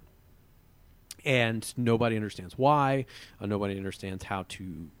on. And nobody understands why. Nobody understands how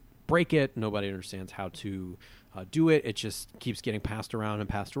to break it. Nobody understands how to do it. It just keeps getting passed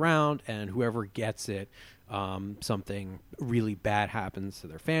around, and whoever gets it, something really bad happens to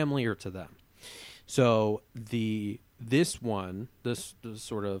their family or to them. So this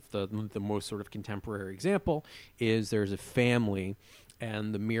sort of the most sort of contemporary example is there's a family,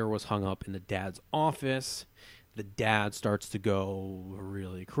 and the mirror was hung up in the dad's office. The dad starts to go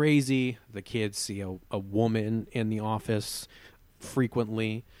really crazy. The kids see a woman in the office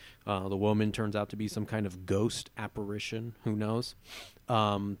frequently. The woman turns out to be some kind of ghost apparition. Who knows?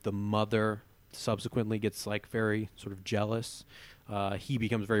 The mother subsequently gets like very sort of jealous. He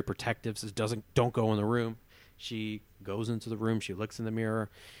becomes very protective, says don't go in the room. She goes into the room. She looks in the mirror.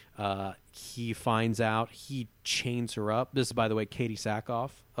 He finds out. He chains her up. This is, by the way, Katie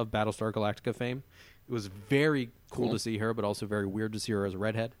Sackhoff of Battlestar Galactica fame. It was very cool to see her, but also very weird to see her as a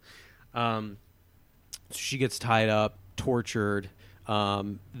redhead. So she gets tied up, tortured.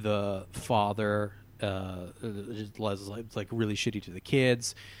 The father is like really shitty to the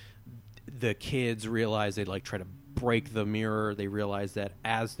kids. The kids realize they like try to break the mirror. They realize that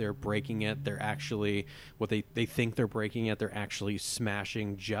as they're breaking it, they're actually what they think they're breaking it. They're actually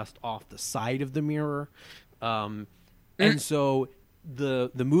smashing just off the side of the mirror. And so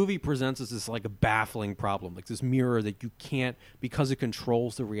the movie presents us this like a baffling problem, like this mirror that you can't, because it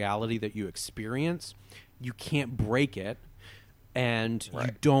controls the reality that you experience, you can't break it, and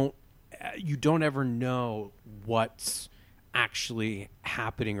you don't ever know what's actually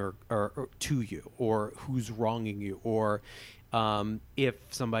happening or to you, or who's wronging you, or if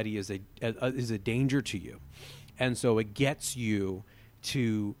somebody is a danger to you. And so it gets you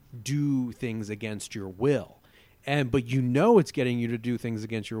to do things against your will. But it's getting you to do things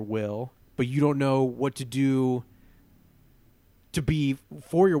against your will, but you don't know what to do to be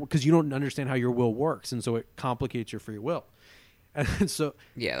for your, because you don't understand how your will works, and so it complicates your free will. And so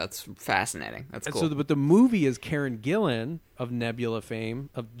yeah, that's fascinating. That's cool. But the movie is Karen Gillan of Nebula fame,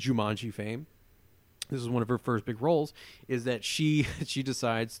 of Jumanji fame, this is one of her first big roles, is that she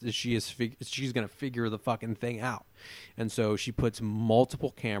decides that she's going to figure the fucking thing out. And so she puts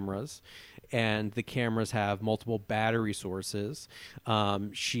multiple cameras, and the cameras have multiple battery sources.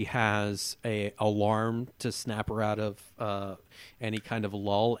 She has a alarm to snap her out of any kind of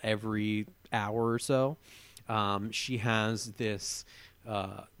lull every hour or so. She has this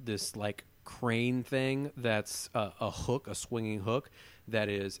like crane thing that's a hook, a swinging hook that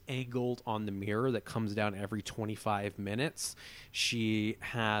is angled on the mirror that comes down every 25 minutes. She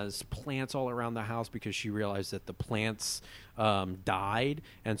has plants all around the house because she realized that the plants died,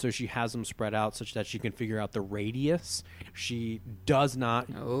 and so she has them spread out such that she can figure out the radius. She does not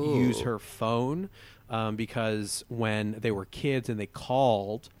use her phone because when they were kids and they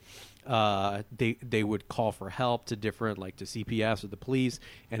called, they would call for help to different, like to CPS or the police,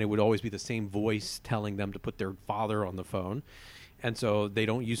 and it would always be the same voice telling them to put their father on the phone. And so they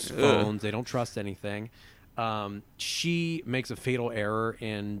don't use phones. They don't trust anything. She makes a fatal error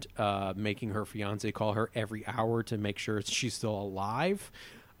in making her fiance call her every hour to make sure she's still alive,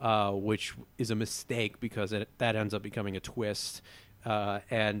 which is a mistake because that ends up becoming a twist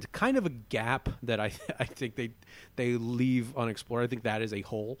and kind of a gap that I think they leave unexplored. I think that is a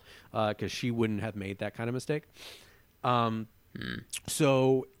hole because she wouldn't have made that kind of mistake.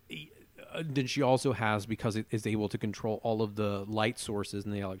 So then she also has, because it is able to control all of the light sources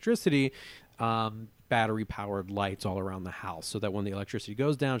and the electricity, battery-powered lights all around the house so that when the electricity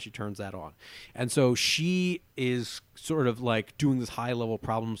goes down, she turns that on. And so she is sort of like doing this high-level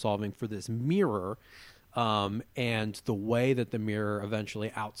problem-solving for this mirror, and the way that the mirror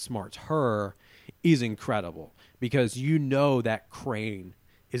eventually outsmarts her is incredible because you know that crane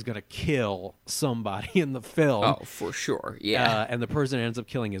is going to kill somebody in the film. Oh, for sure. Yeah. And the person it ends up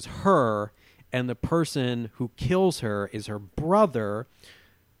killing is her, and the person who kills her is her brother.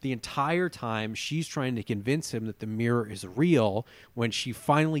 The entire time, she's trying to convince him that the mirror is real. When she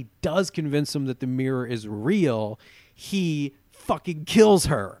finally does convince him that the mirror is real, he fucking kills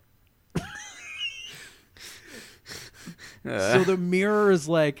her. So the mirror is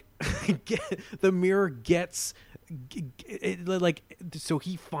like, the mirror gets... so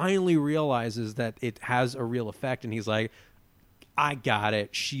he finally realizes that it has a real effect, and he's like, I got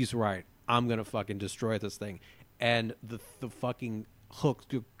it, she's right, I'm gonna fucking destroy this thing. And the fucking hooks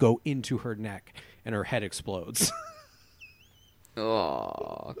go into her neck and her head explodes.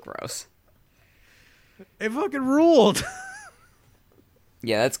 Oh, gross. It fucking ruled.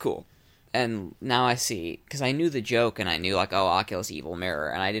 Yeah, that's cool. And now I see, because I knew the joke, and I knew, like, oh, Oculus Evil Mirror,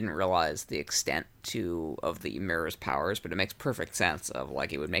 and I didn't realize the extent of the mirror's powers, but it makes perfect sense of,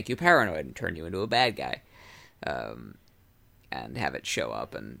 like, it would make you paranoid and turn you into a bad guy, and have it show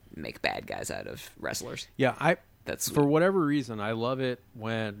up and make bad guys out of wrestlers. Yeah, That's for whatever reason, I love it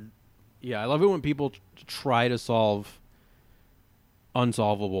when people try to solve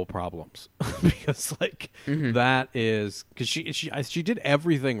unsolvable problems because that is because she did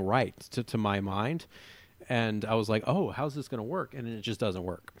everything right to my mind, and I was like, oh, how's this gonna work? And it just doesn't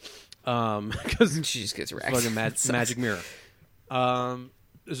work because she just gets wrecked. Fucking magic mirror.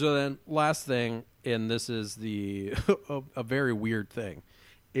 So then last thing, and this is a very weird thing,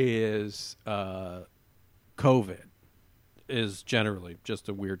 is COVID is generally just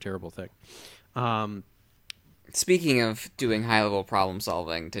a weird, terrible thing. Speaking of doing high-level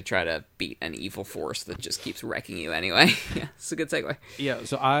problem-solving to try to beat an evil force that just keeps wrecking you anyway. Yeah, it's a good segue. Yeah,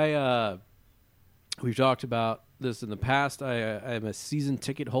 so we've talked about this in the past. I am a season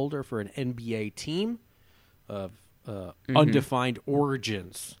ticket holder for an NBA team of undefined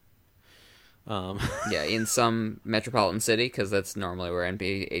origins. Yeah, in some metropolitan city, because that's normally where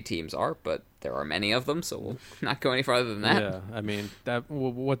NBA teams are, but there are many of them, so we'll not go any farther than that. Yeah, I mean,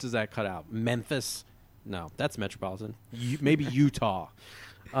 what does that cut out? Memphis? No, that's metropolitan. Maybe Utah.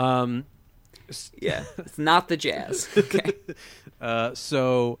 Yeah, it's not the Jazz. Okay.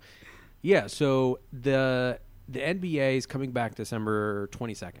 So the NBA is coming back December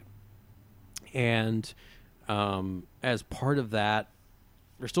 22nd. And as part of that,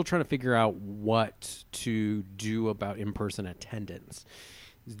 we're still trying to figure out what to do about in-person attendance.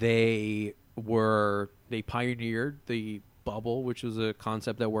 They pioneered the bubble, which was a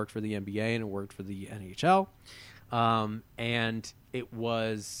concept that worked for the NBA and it worked for the NHL. And it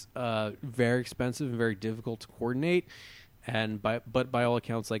was very expensive and very difficult to coordinate, but by all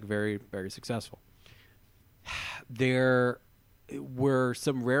accounts, like very, very successful. There were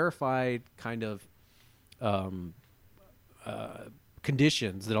some rarefied kind of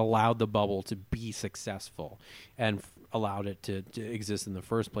conditions that allowed the bubble to be successful and allowed it to exist in the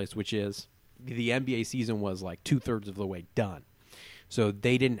first place, which is the NBA season was like 2/3 of the way done. So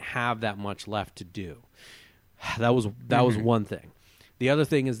they didn't have that much left to do. That was one thing. The other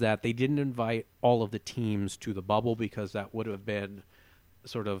thing is that they didn't invite all of the teams to the bubble because that would have been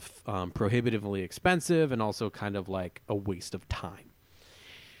sort of prohibitively expensive and also kind of like a waste of time.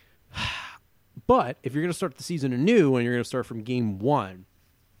 But if you're going to start the season anew and you're going to start from game 1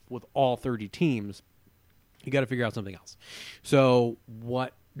 with all 30 teams, you got to figure out something else. So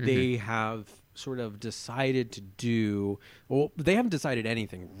what they have sort of decided to do, well, they haven't decided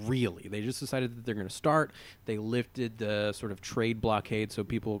anything really. They just decided that they're going to start. They lifted the sort of trade blockade so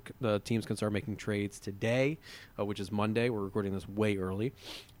the teams can start making trades today, which is Monday. We're recording this way early.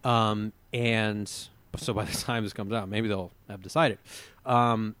 And so by the time this comes out, maybe they'll have decided.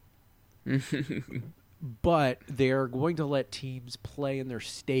 But they're going to let teams play in their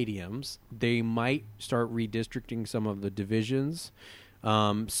stadiums. They might start redistricting some of the divisions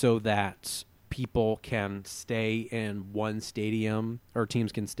so that people can stay in one stadium, or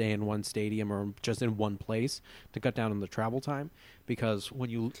teams can stay in one stadium or just in one place to cut down on the travel time. Because when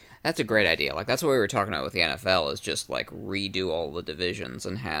you... That's a great idea. Like, that's what we were talking about with the NFL, is just, like, redo all the divisions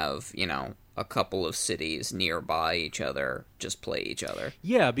and have, you know, a couple of cities nearby each other just play each other.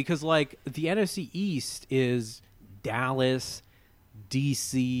 Yeah, because, like, the NFC East is Dallas,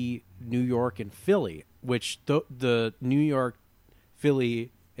 D.C., New York, and Philly, which the New York,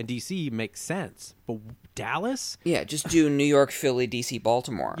 Philly, and D.C. makes sense. But Dallas? Yeah, just do New York, Philly, D.C.,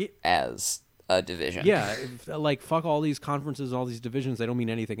 Baltimore as a division. Yeah, like, fuck all these conferences, all these divisions. They don't mean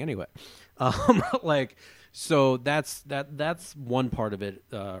anything anyway. Like, so that's one part of it,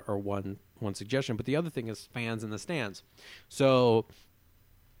 or one suggestion. But the other thing is fans in the stands. So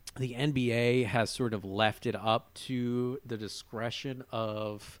the NBA has sort of left it up to the discretion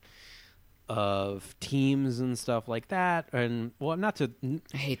of teams and stuff like that. And, well, not to...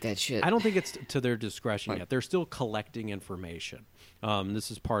 I hate that shit. I don't think it's to their discretion yet. They're still collecting information.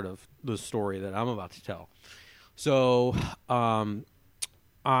 This is part of the story that I'm about to tell. So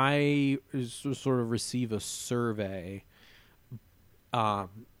I sort of receive a survey distributed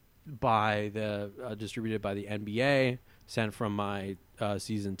by the NBA, sent from my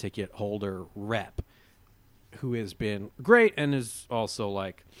season ticket holder rep, who has been great and is also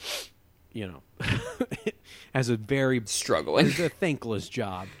like... you know, as a very struggling, it's a thankless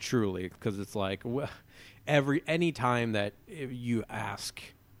job, truly, because it's like any time that you ask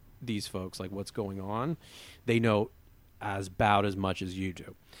these folks like what's going on, they know about as much as you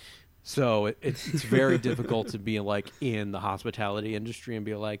do. So it's very difficult to be like in the hospitality industry and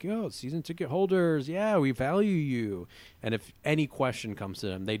be like, "Yo, season ticket holders, yeah, we value you." And if any question comes to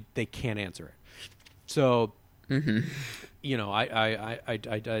them, they can't answer it. So. You know,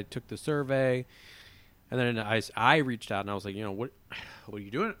 I took the survey, and then I reached out and I was like, you know, what are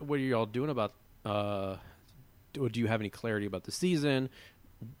you doing? What are y'all doing about? Do you have any clarity about the season?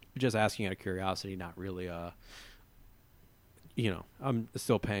 Just asking out of curiosity, not really. You know, I'm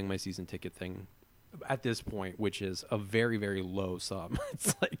still paying my season ticket thing at this point, which is a very, very low sum.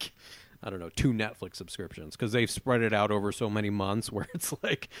 It's like, I don't know, 2 Netflix subscriptions, because they've spread it out over so many months where it's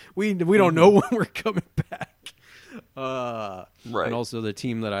like we don't know when we're coming back. Right. And also the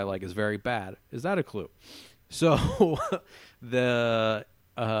team that I like is very bad. Is that a clue? So so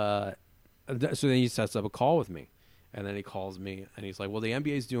then he sets up a call with me, and then he calls me and he's like, well, the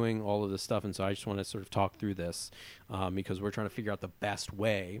NBA is doing all of this stuff, and so I just want to sort of talk through this because we're trying to figure out the best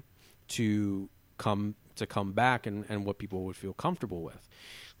way to come back and what people would feel comfortable with.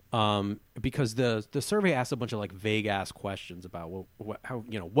 Because the survey asked a bunch of like vague ass questions about how,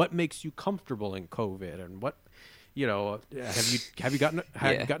 you know, what makes you comfortable in COVID, and what, you know, have you gotten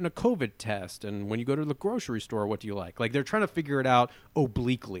a COVID test, and when you go to the grocery store, what do you like? Like, they're trying to figure it out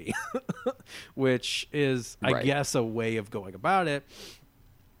obliquely, which is, I guess, a way of going about it.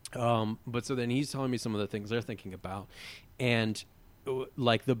 But so then he's telling me some of the things they're thinking about, and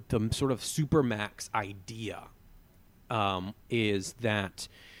like the sort of supermax idea is that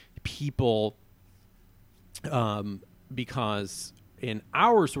people, because in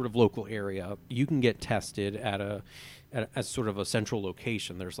our sort of local area, you can get tested at sort of a central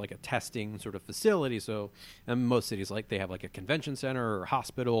location. There's like a testing sort of facility. So in most cities, like, they have like a convention center or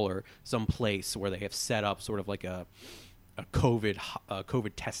hospital or some place where they have set up sort of like a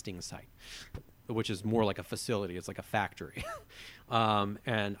COVID testing site, which is more like a facility. It's like a factory.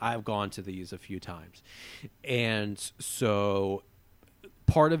 And I've gone to these a few times. And so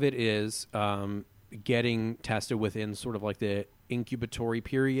part of it is getting tested within sort of like the incubatory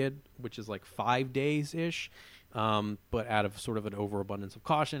period, which is like 5 days-ish. But out of sort of an overabundance of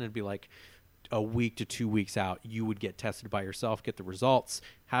caution, it'd be like a week to 2 weeks out, you would get tested by yourself, get the results,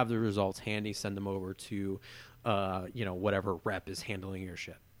 have the results handy, send them over to, whatever rep is handling your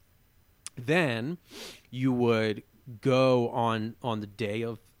shit. Then you would go on the day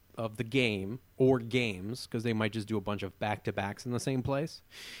of the game or games, because they might just do a bunch of back-to-backs in the same place.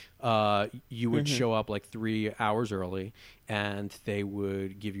 You would show up like 3 hours early, and they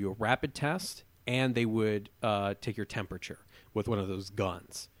would give you a rapid test, and they would take your temperature with one of those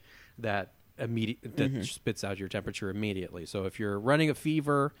guns that spits out your temperature immediately. So if you're running a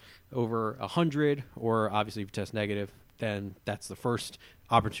fever over 100, or obviously if you test negative, then that's the first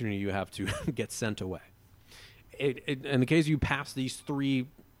opportunity you have to get sent away. In the case you pass these 3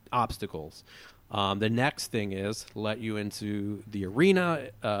 obstacles, the next thing is let you into the arena,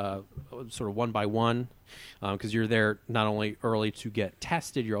 sort of one by one, because you're there not only early to get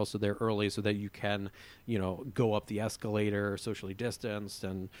tested, you're also there early so that you can, go up the escalator socially distanced,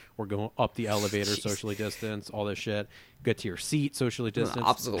 or go up the elevator socially distanced, all this shit. Get to your seat socially distanced.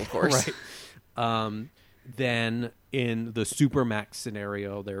 Obstacle course. Right. Then in the Supermax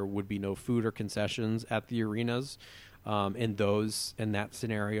scenario, there would be no food or concessions at the arenas. In that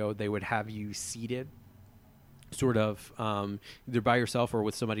scenario, they would have you seated sort of either by yourself or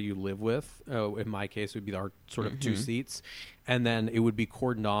with somebody you live with. In my case, it would be our sort of 2 seats. And then it would be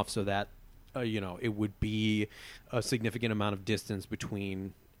cordoned off so that, it would be a significant amount of distance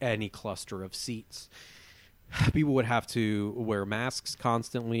between any cluster of seats. People would have to wear masks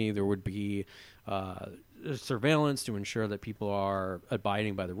constantly. There would be surveillance to ensure that people are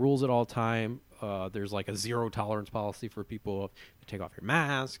abiding by the rules at all time. There's like a 0 tolerance policy for people to take off your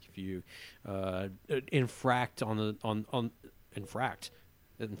mask. If you infract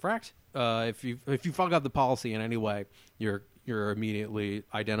if you fuck up the policy in any way, you're immediately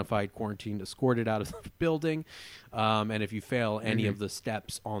identified, quarantined, escorted out of the building. And if you fail any of the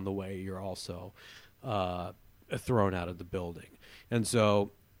steps on the way, you're also thrown out of the building. And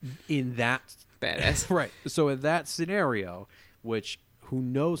so in that badass. Right. So in that scenario, which who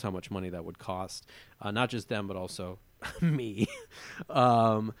knows how much money that would cost, not just them, but also me,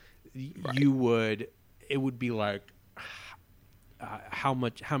 it would be like, how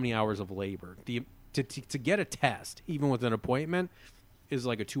many hours of labor to get a test, even with an appointment, is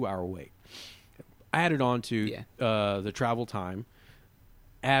like a 2-hour wait. Added on to the travel time,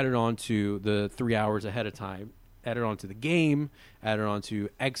 added on to the 3 hours ahead of time, added on to the game, added on to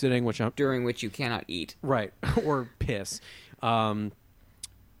exiting, during which you cannot eat. Right. Or piss. And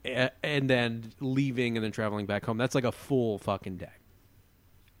then leaving and then traveling back home. That's like a full fucking day.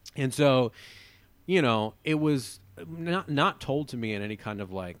 And so, it was not told to me in any kind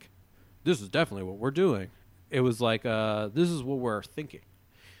of like, this is definitely what we're doing. It was like, this is what we're thinking.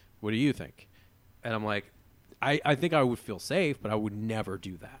 What do you think? And I'm like, I think I would feel safe, but I would never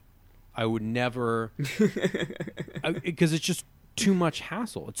do that. I would never, because it's just too much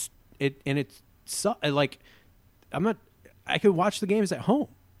hassle. I could watch the games at home.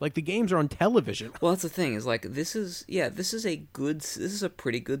 Like, the games are on television. Well, that's the thing, is like, this is a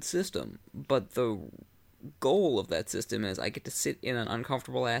pretty good system, but the goal of that system is I get to sit in an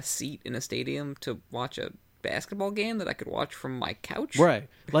uncomfortable ass seat in a stadium to watch a basketball game that I could watch from my couch. Right.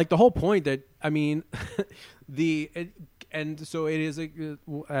 Like, the whole point that, and so it is,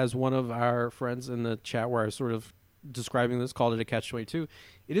 as one of our friends in the chat where I was sort of describing this called it a catch-22.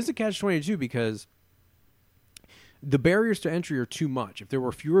 It is a catch-22 because the barriers to entry are too much. If there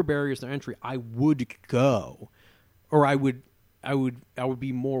were fewer barriers to entry, I would go, or I would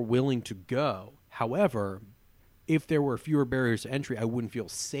be more willing to go. However, if there were fewer barriers to entry, I wouldn't feel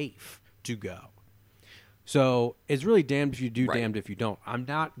safe to go. So it's really damned if you do, damned if you don't. I'm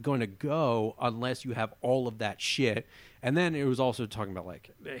not going to go unless you have all of that shit. And then it was also talking about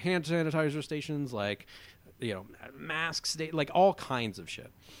like hand sanitizer stations, like, masks, like all kinds of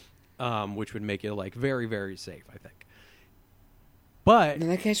shit, which would make it like very, very safe, I think. But and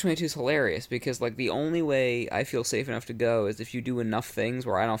that catch-22 is hilarious because like the only way I feel safe enough to go is if you do enough things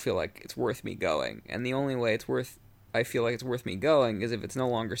where I don't feel like it's worth me going, and the only way I feel like it's worth me going is if it's no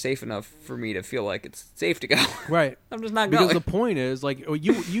longer safe enough for me to feel like it's safe to go. Right. I'm just not going. Because the point is, like,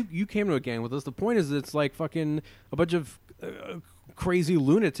 you came to a game with us. The point is it's like fucking a bunch of crazy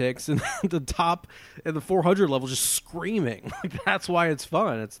lunatics in the top at the 400 level just screaming. Like, that's why it's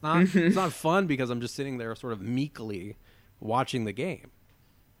fun. It's not it's not fun because I'm just sitting there sort of meekly watching the game.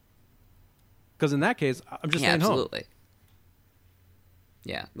 Because in that case, I'm just staying home. Absolutely.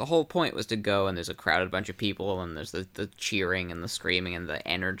 Yeah, the whole point was to go, and there's a crowded bunch of people, and there's the cheering and the screaming and the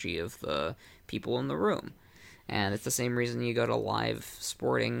energy of the people in the room. And it's the same reason you go to live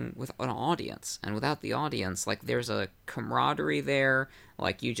sporting with an audience. And without the audience, like, there's a camaraderie there.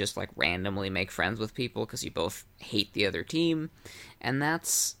 Like, you just, like, randomly make friends with people because you both hate the other team. And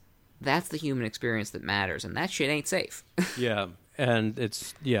that's the human experience that matters. And that shit ain't safe. Yeah, and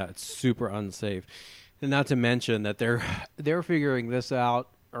it's super unsafe. And not to mention that they're figuring this out,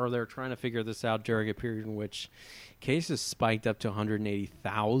 or they're trying to figure this out during a period in which cases spiked up to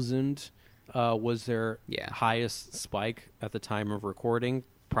 180,000. Was their highest spike at the time of recording.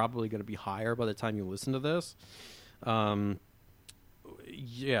 Probably going to be higher by the time you listen to this. So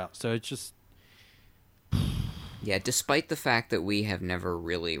it's just... Yeah, despite the fact that we have never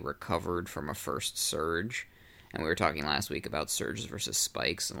really recovered from a first surge, and we were talking last week about surges versus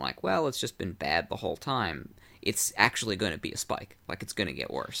spikes, and like, well, it's just been bad the whole time. It's actually going to be a spike. Like, it's going to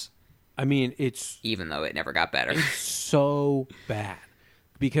get worse. I mean, it's... Even though it never got better. It's so bad.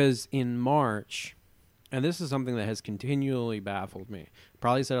 Because in March, and this is something that has continually baffled me.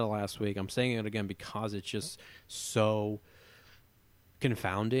 Probably said it last week. I'm saying it again because it's just so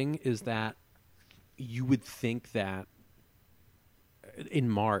confounding, is that you would think that in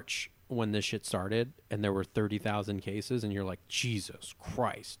March, when this shit started, and there were 30,000 cases, and you're like, Jesus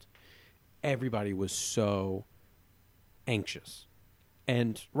Christ. Everybody was so anxious.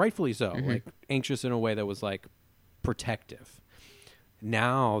 And rightfully so. Like, anxious in a way that was, like, protective.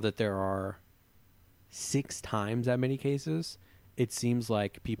 Now that there are 6 times that many cases, it seems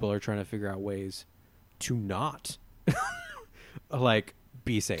like people are trying to figure out ways to not, like,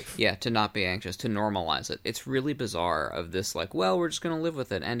 be safe. Yeah, to not be anxious, to normalize it. It's really bizarre of this, like, well, we're just going to live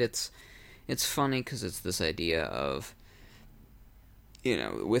with it. And it's funny because it's this idea of, you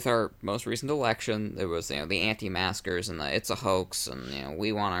know, with our most recent election, there was, you know, the anti-maskers and the it's a hoax and, you know,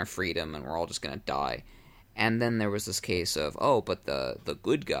 we want our freedom and we're all just going to die. And then there was this case of, oh, but the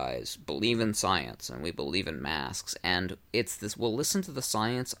good guys believe in science and we believe in masks. And it's this, we'll listen to the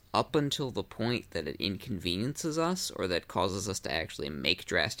science up until the point that it inconveniences us or that causes us to actually make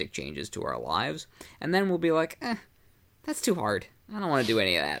drastic changes to our lives. And then we'll be like, that's too hard. I don't want to do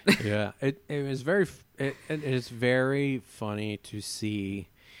any of that. Yeah, it was very, it is very funny to see,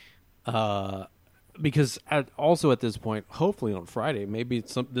 because also at this point, hopefully on Friday, maybe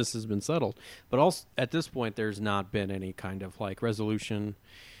this has been settled, but also at this point, there's not been any kind of like resolution.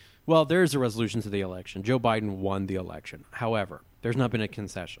 Well, there is a resolution to the election. Joe Biden won the election. However, there's not been a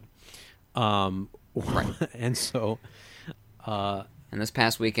concession. Right. And so... and this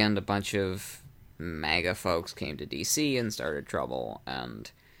past weekend, a bunch of MAGA folks came to D.C. and started trouble,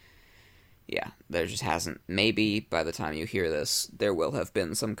 and... yeah, there just hasn't... Maybe by the time you hear this, there will have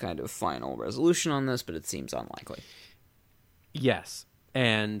been some kind of final resolution on this, but it seems unlikely. Yes.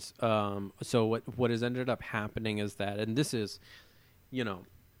 And so what has ended up happening is that... And this is, you know,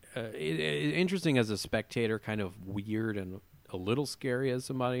 interesting as a spectator, kind of weird and a little scary as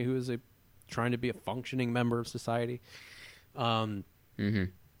somebody who is trying to be a functioning member of society.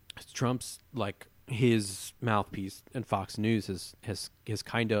 Trump's, like, his mouthpiece and Fox News has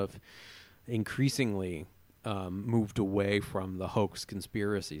kind of... increasingly moved away from the hoax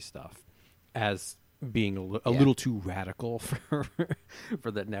conspiracy stuff as being a little too radical for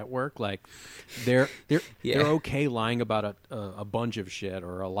the network. Like they're okay lying about a bunch of shit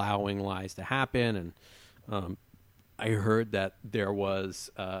or allowing lies to happen. And I heard that there was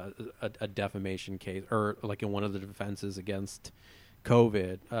a defamation case, or like in one of the defenses against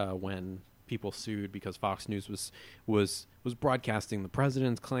COVID, when people sued because Fox News was broadcasting the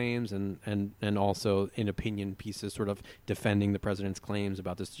president's claims and also in opinion pieces sort of defending the president's claims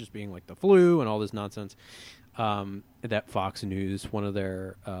about this just being like the flu and all this nonsense. That Fox News, one of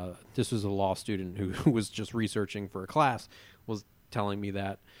their this was a law student who was just researching for a class, was telling me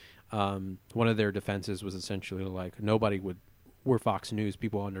that one of their defenses was essentially like, we're Fox News,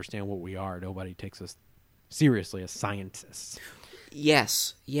 people understand what we are, nobody takes us seriously as scientists.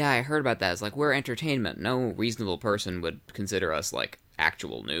 Yes. Yeah, I heard about that. It's like, we're entertainment. No reasonable person would consider us, like,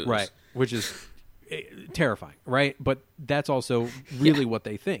 actual news. Right, which is terrifying, right? But that's also really what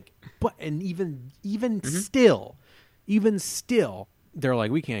they think. But and even still, they're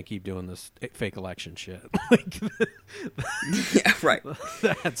like, we can't keep doing this fake election shit. Like, yeah, right.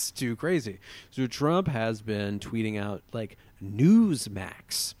 That's too crazy. So Trump has been tweeting out, like,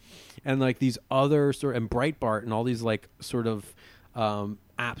 Newsmax and, like, these other sort of, and Breitbart and all these, like, sort of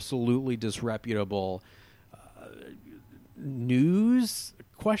absolutely disreputable news ?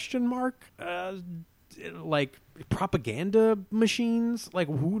 Like propaganda machines. Like,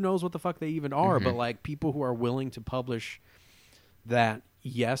 who knows what the fuck they even are? But like people who are willing to publish that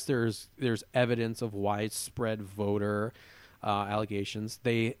yes, there's evidence of widespread voter allegations.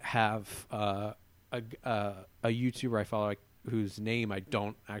 They have a YouTuber I follow whose name I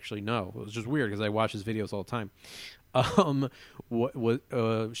don't actually know. It was just weird because I watch his videos all the time. What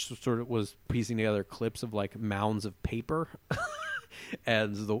sort of was piecing together clips of like mounds of paper.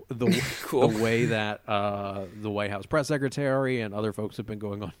 And Cool. the way that the White House press secretary and other folks have been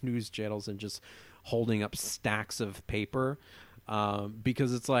going on news channels and just holding up stacks of paper,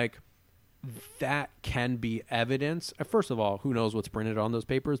 because it's like that can be evidence. First of all, who knows what's printed on those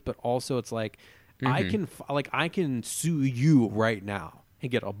papers, but also it's like I can sue you right now and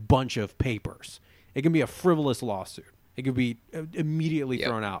get a bunch of papers. It can be a frivolous lawsuit. It could be immediately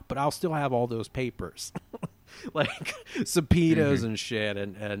thrown out, but I'll still have all those papers. Like subpoenas and shit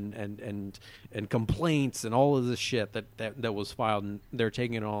and complaints and all of this shit that was filed, and they're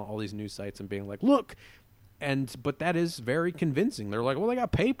taking it on all these news sites and being like, look, but that is very convincing. They're like, well, they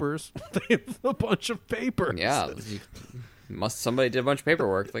got papers. They have a bunch of papers. Yeah, somebody did a bunch of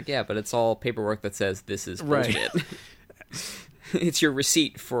paperwork. Like, yeah, but it's all paperwork that says this is bullshit. Right. It's your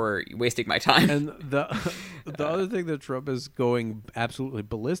receipt for wasting my time. And the other thing that Trump is going absolutely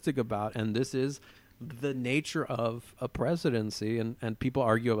ballistic about, and this is the nature of a presidency, and people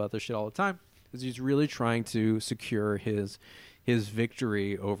argue about this shit all the time, is he's really trying to secure his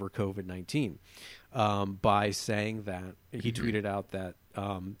victory over COVID-19 by saying that he tweeted out that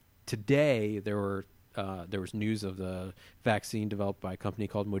today there was news of the vaccine developed by a company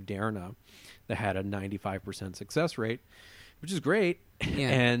called Moderna that had a 95% success rate, which is great. Yeah.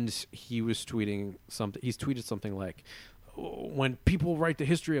 And he was tweeting something. He's tweeted something like, when people write the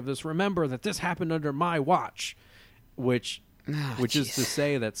history of this, remember that this happened under my watch, which is to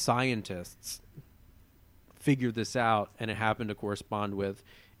say that scientists figured this out, and it happened to correspond with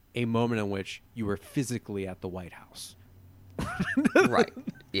a moment in which you were physically at the White House. Right.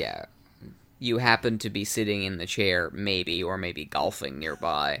 Yeah. You happened to be sitting in the chair, maybe, or maybe golfing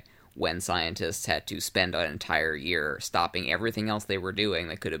nearby, when scientists had to spend an entire year stopping everything else they were doing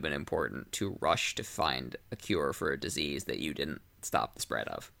that could have been important to rush to find a cure for a disease that you didn't stop the spread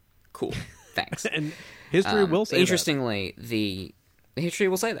of. Cool. Thanks. And history will say interestingly, that. The history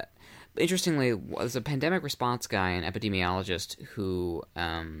will say that. Interestingly, was a pandemic response guy, an epidemiologist who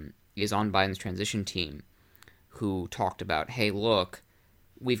is on Biden's transition team, who talked about, hey, look,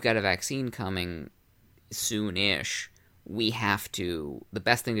 we've got a vaccine coming soon-ish. The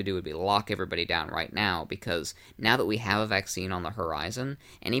best thing to do would be lock everybody down right now, because now that we have a vaccine on the horizon,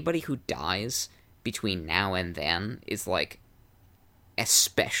 anybody who dies between now and then is like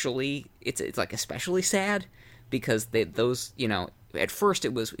especially sad, because those, you know, at first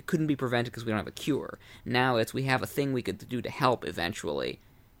it couldn't be prevented because we don't have a cure. Now we have a thing we could do to help eventually.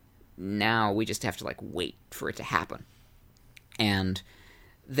 Now we just have to like wait for it to happen. And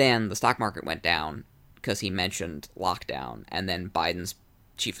then the stock market went down because he mentioned lockdown, and then Biden's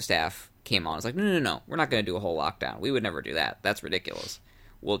chief of staff came on and was like, no, we're not going to do a whole lockdown. We would never do that. That's ridiculous.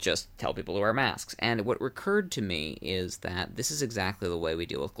 We'll just tell people to wear masks. And what recurred to me is that this is exactly the way we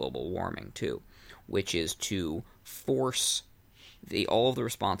deal with global warming, too, which is to force all of the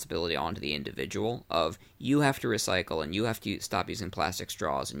responsibility onto the individual of, you have to recycle, and you have to stop using plastic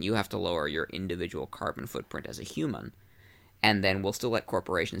straws, and you have to lower your individual carbon footprint as a human, and then we'll still let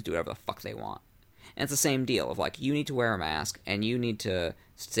corporations do whatever the fuck they want. And it's the same deal of, like, you need to wear a mask, and you need to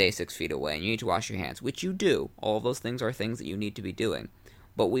stay 6 feet away, and you need to wash your hands, which you do. All of those things are things that you need to be doing.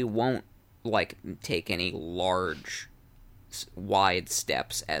 But we won't, like, take any large, wide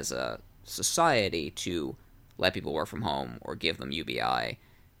steps as a society to let people work from home or give them UBI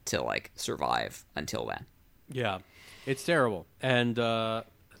to, like, survive until then. Yeah, it's terrible. And the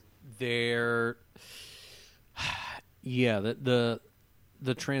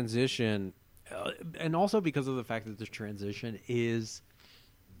transition... and also because of the fact that this transition is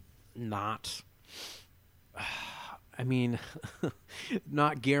not,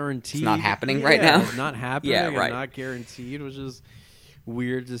 not guaranteed. It's not happening right now. It's not happening. Yeah, right. And not guaranteed, which is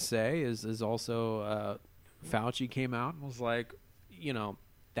weird to say. Is also Fauci came out and was like, you know,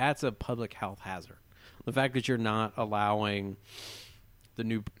 that's a public health hazard. The fact that you're not allowing the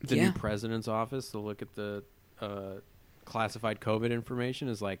new president's office to look at the classified COVID information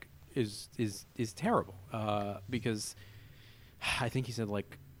is like. Is terrible because I think he said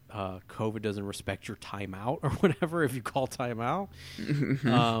like COVID doesn't respect your timeout or whatever if you call timeout.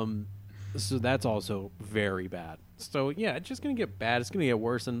 So that's also very bad. So yeah, it's just gonna get bad. It's gonna get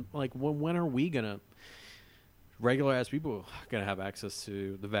worse. And like when are we regular ass people gonna have access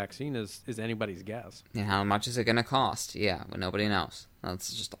to the vaccine is anybody's guess. And how much is it gonna cost? Yeah, well, nobody knows.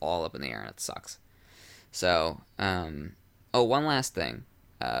 That's just all up in the air, and it sucks. So one last thing.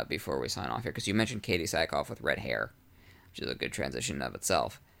 Before we sign off here, because you mentioned Katie Sackhoff with red hair, which is a good transition of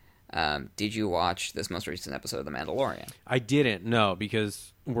itself. Did you watch this most recent episode of The Mandalorian? I didn't, no,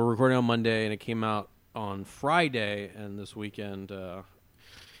 because we're recording on Monday and it came out on Friday, and this weekend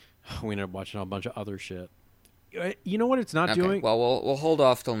we ended up watching a bunch of other shit. You know what it's not doing? Well, we'll hold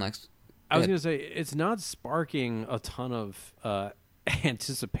off till next. I was going to say, it's not sparking a ton of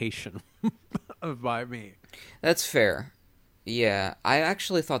anticipation by me. That's fair. Yeah, I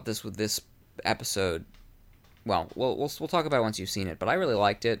actually thought this episode. Well, we'll talk about it once you've seen it, but I really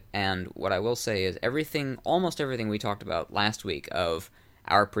liked it, and what I will say is almost everything we talked about last week of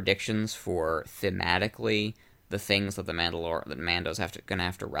our predictions for thematically the things that that Mando's gonna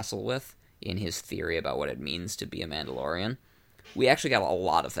have to wrestle with in his theory about what it means to be a Mandalorian. We actually got a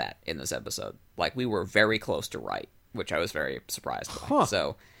lot of that in this episode. Like, we were very close to right, which I was very surprised by. Huh.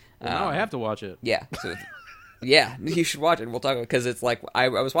 So now I have to watch it. Yeah. So, yeah, you should watch it. We'll talk about it, because it's like I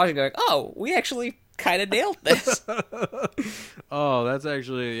was watching going, oh, we actually kind of nailed this. Oh, that's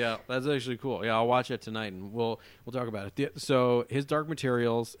actually cool. Yeah, I'll watch it tonight, and we'll talk about it. So his Dark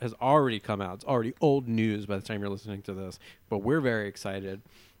Materials has already come out. It's already old news by the time you're listening to this, but we're very excited.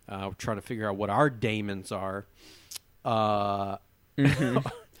 We're trying to figure out what our daemons are. I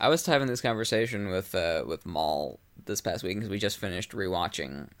was having this conversation with Maul this past week because we just finished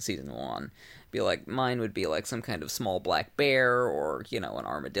rewatching season 1. Be like, mine would be like some kind of small black bear, or an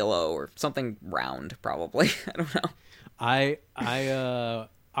armadillo, or something round, probably. I don't know.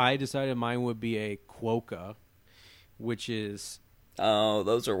 I decided mine would be a quokka, which is... Oh,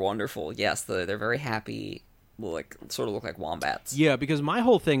 those are wonderful. Yes, they're very happy, like sort of look like wombats. Yeah, because my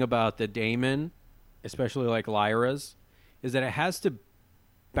whole thing about the daemon, especially like Lyra's, is that it has to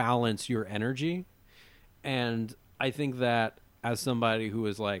balance your energy. And I think that as somebody who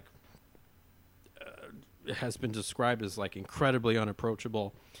is like has been described as like incredibly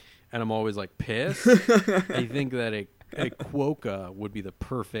unapproachable, and I'm always like pissed, I think that a quokka would be the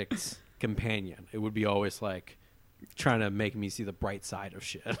perfect companion. It would be always like trying to make me see the bright side of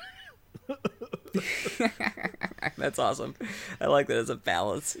shit. That's awesome. I like that as a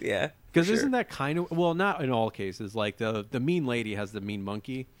balance. Yeah, because isn't that kind of, well, not in all cases, like the mean lady has the mean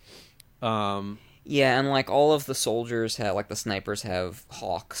monkey. Yeah, and like all of the soldiers have, like the snipers have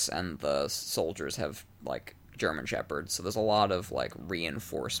hawks, and the soldiers have like German shepherds. So there's a lot of like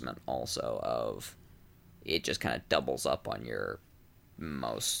reinforcement also of it. Just kind of doubles up on your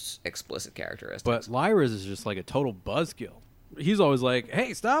most explicit characteristics. But Lyra's is just like a total buzzkill. He's always like,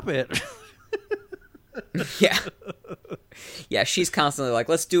 "Hey, stop it." Yeah, she's constantly like,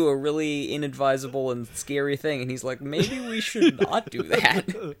 let's do a really inadvisable and scary thing, and he's like, maybe we should not do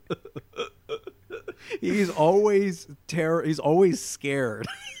that. He's always he's always scared.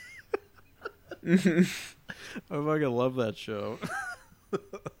 I fucking love that show.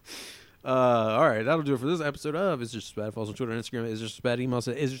 All right, that'll do it for this episode of It's Just Bad. Follow us on Twitter and Instagram. It's Just Bad. Email us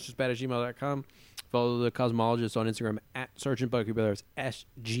at isjustbad@gmail.com. Follow the Cosmologist on Instagram at Sergeant Bucky Bear. It's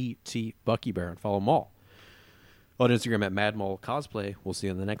SGT Bucky Bear. And follow them all on Instagram at Mad Mole Cosplay. We'll see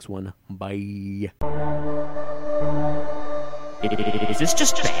you in the next one. Bye. Is this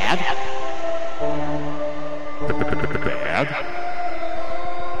just bad? Bad?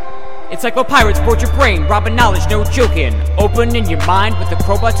 It's like what pirates board your brain, robbing knowledge, no joking. Opening your mind with the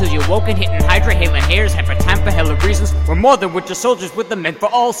crowbar till you're woken, hitting Hydra, hailing hairs, have a time for hella reasons. We're more than winter soldiers with the men for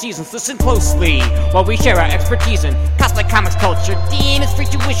all seasons. Listen closely while we share our expertise in cosplay comics culture. Demons free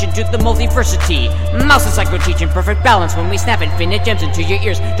tuition to the multiversity. Mouse and psycho teaching perfect balance when we snap infinite gems into your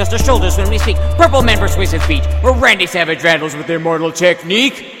ears. Dust our shoulders when we speak. Purple man persuasive beat. We're Randy Savage Randalls with immortal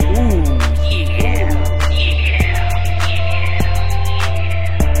technique. Ooh.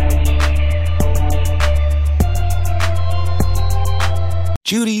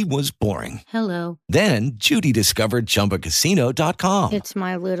 Judy was boring. Hello. Then Judy discovered ChumbaCasino.com. It's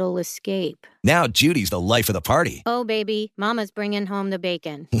my little escape. Now Judy's the life of the party. Oh, baby, mama's bringing home the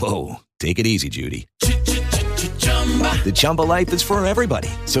bacon. Whoa, take it easy, Judy. The Chumba life is for everybody.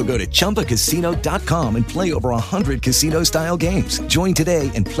 So go to ChumbaCasino.com and play over 100 casino-style games. Join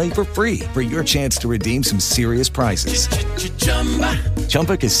today and play for free for your chance to redeem some serious prizes.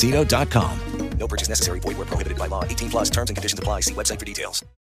 ChumbaCasino.com. No purchase necessary. Void where prohibited by law. 18+ terms and conditions apply. See website for details.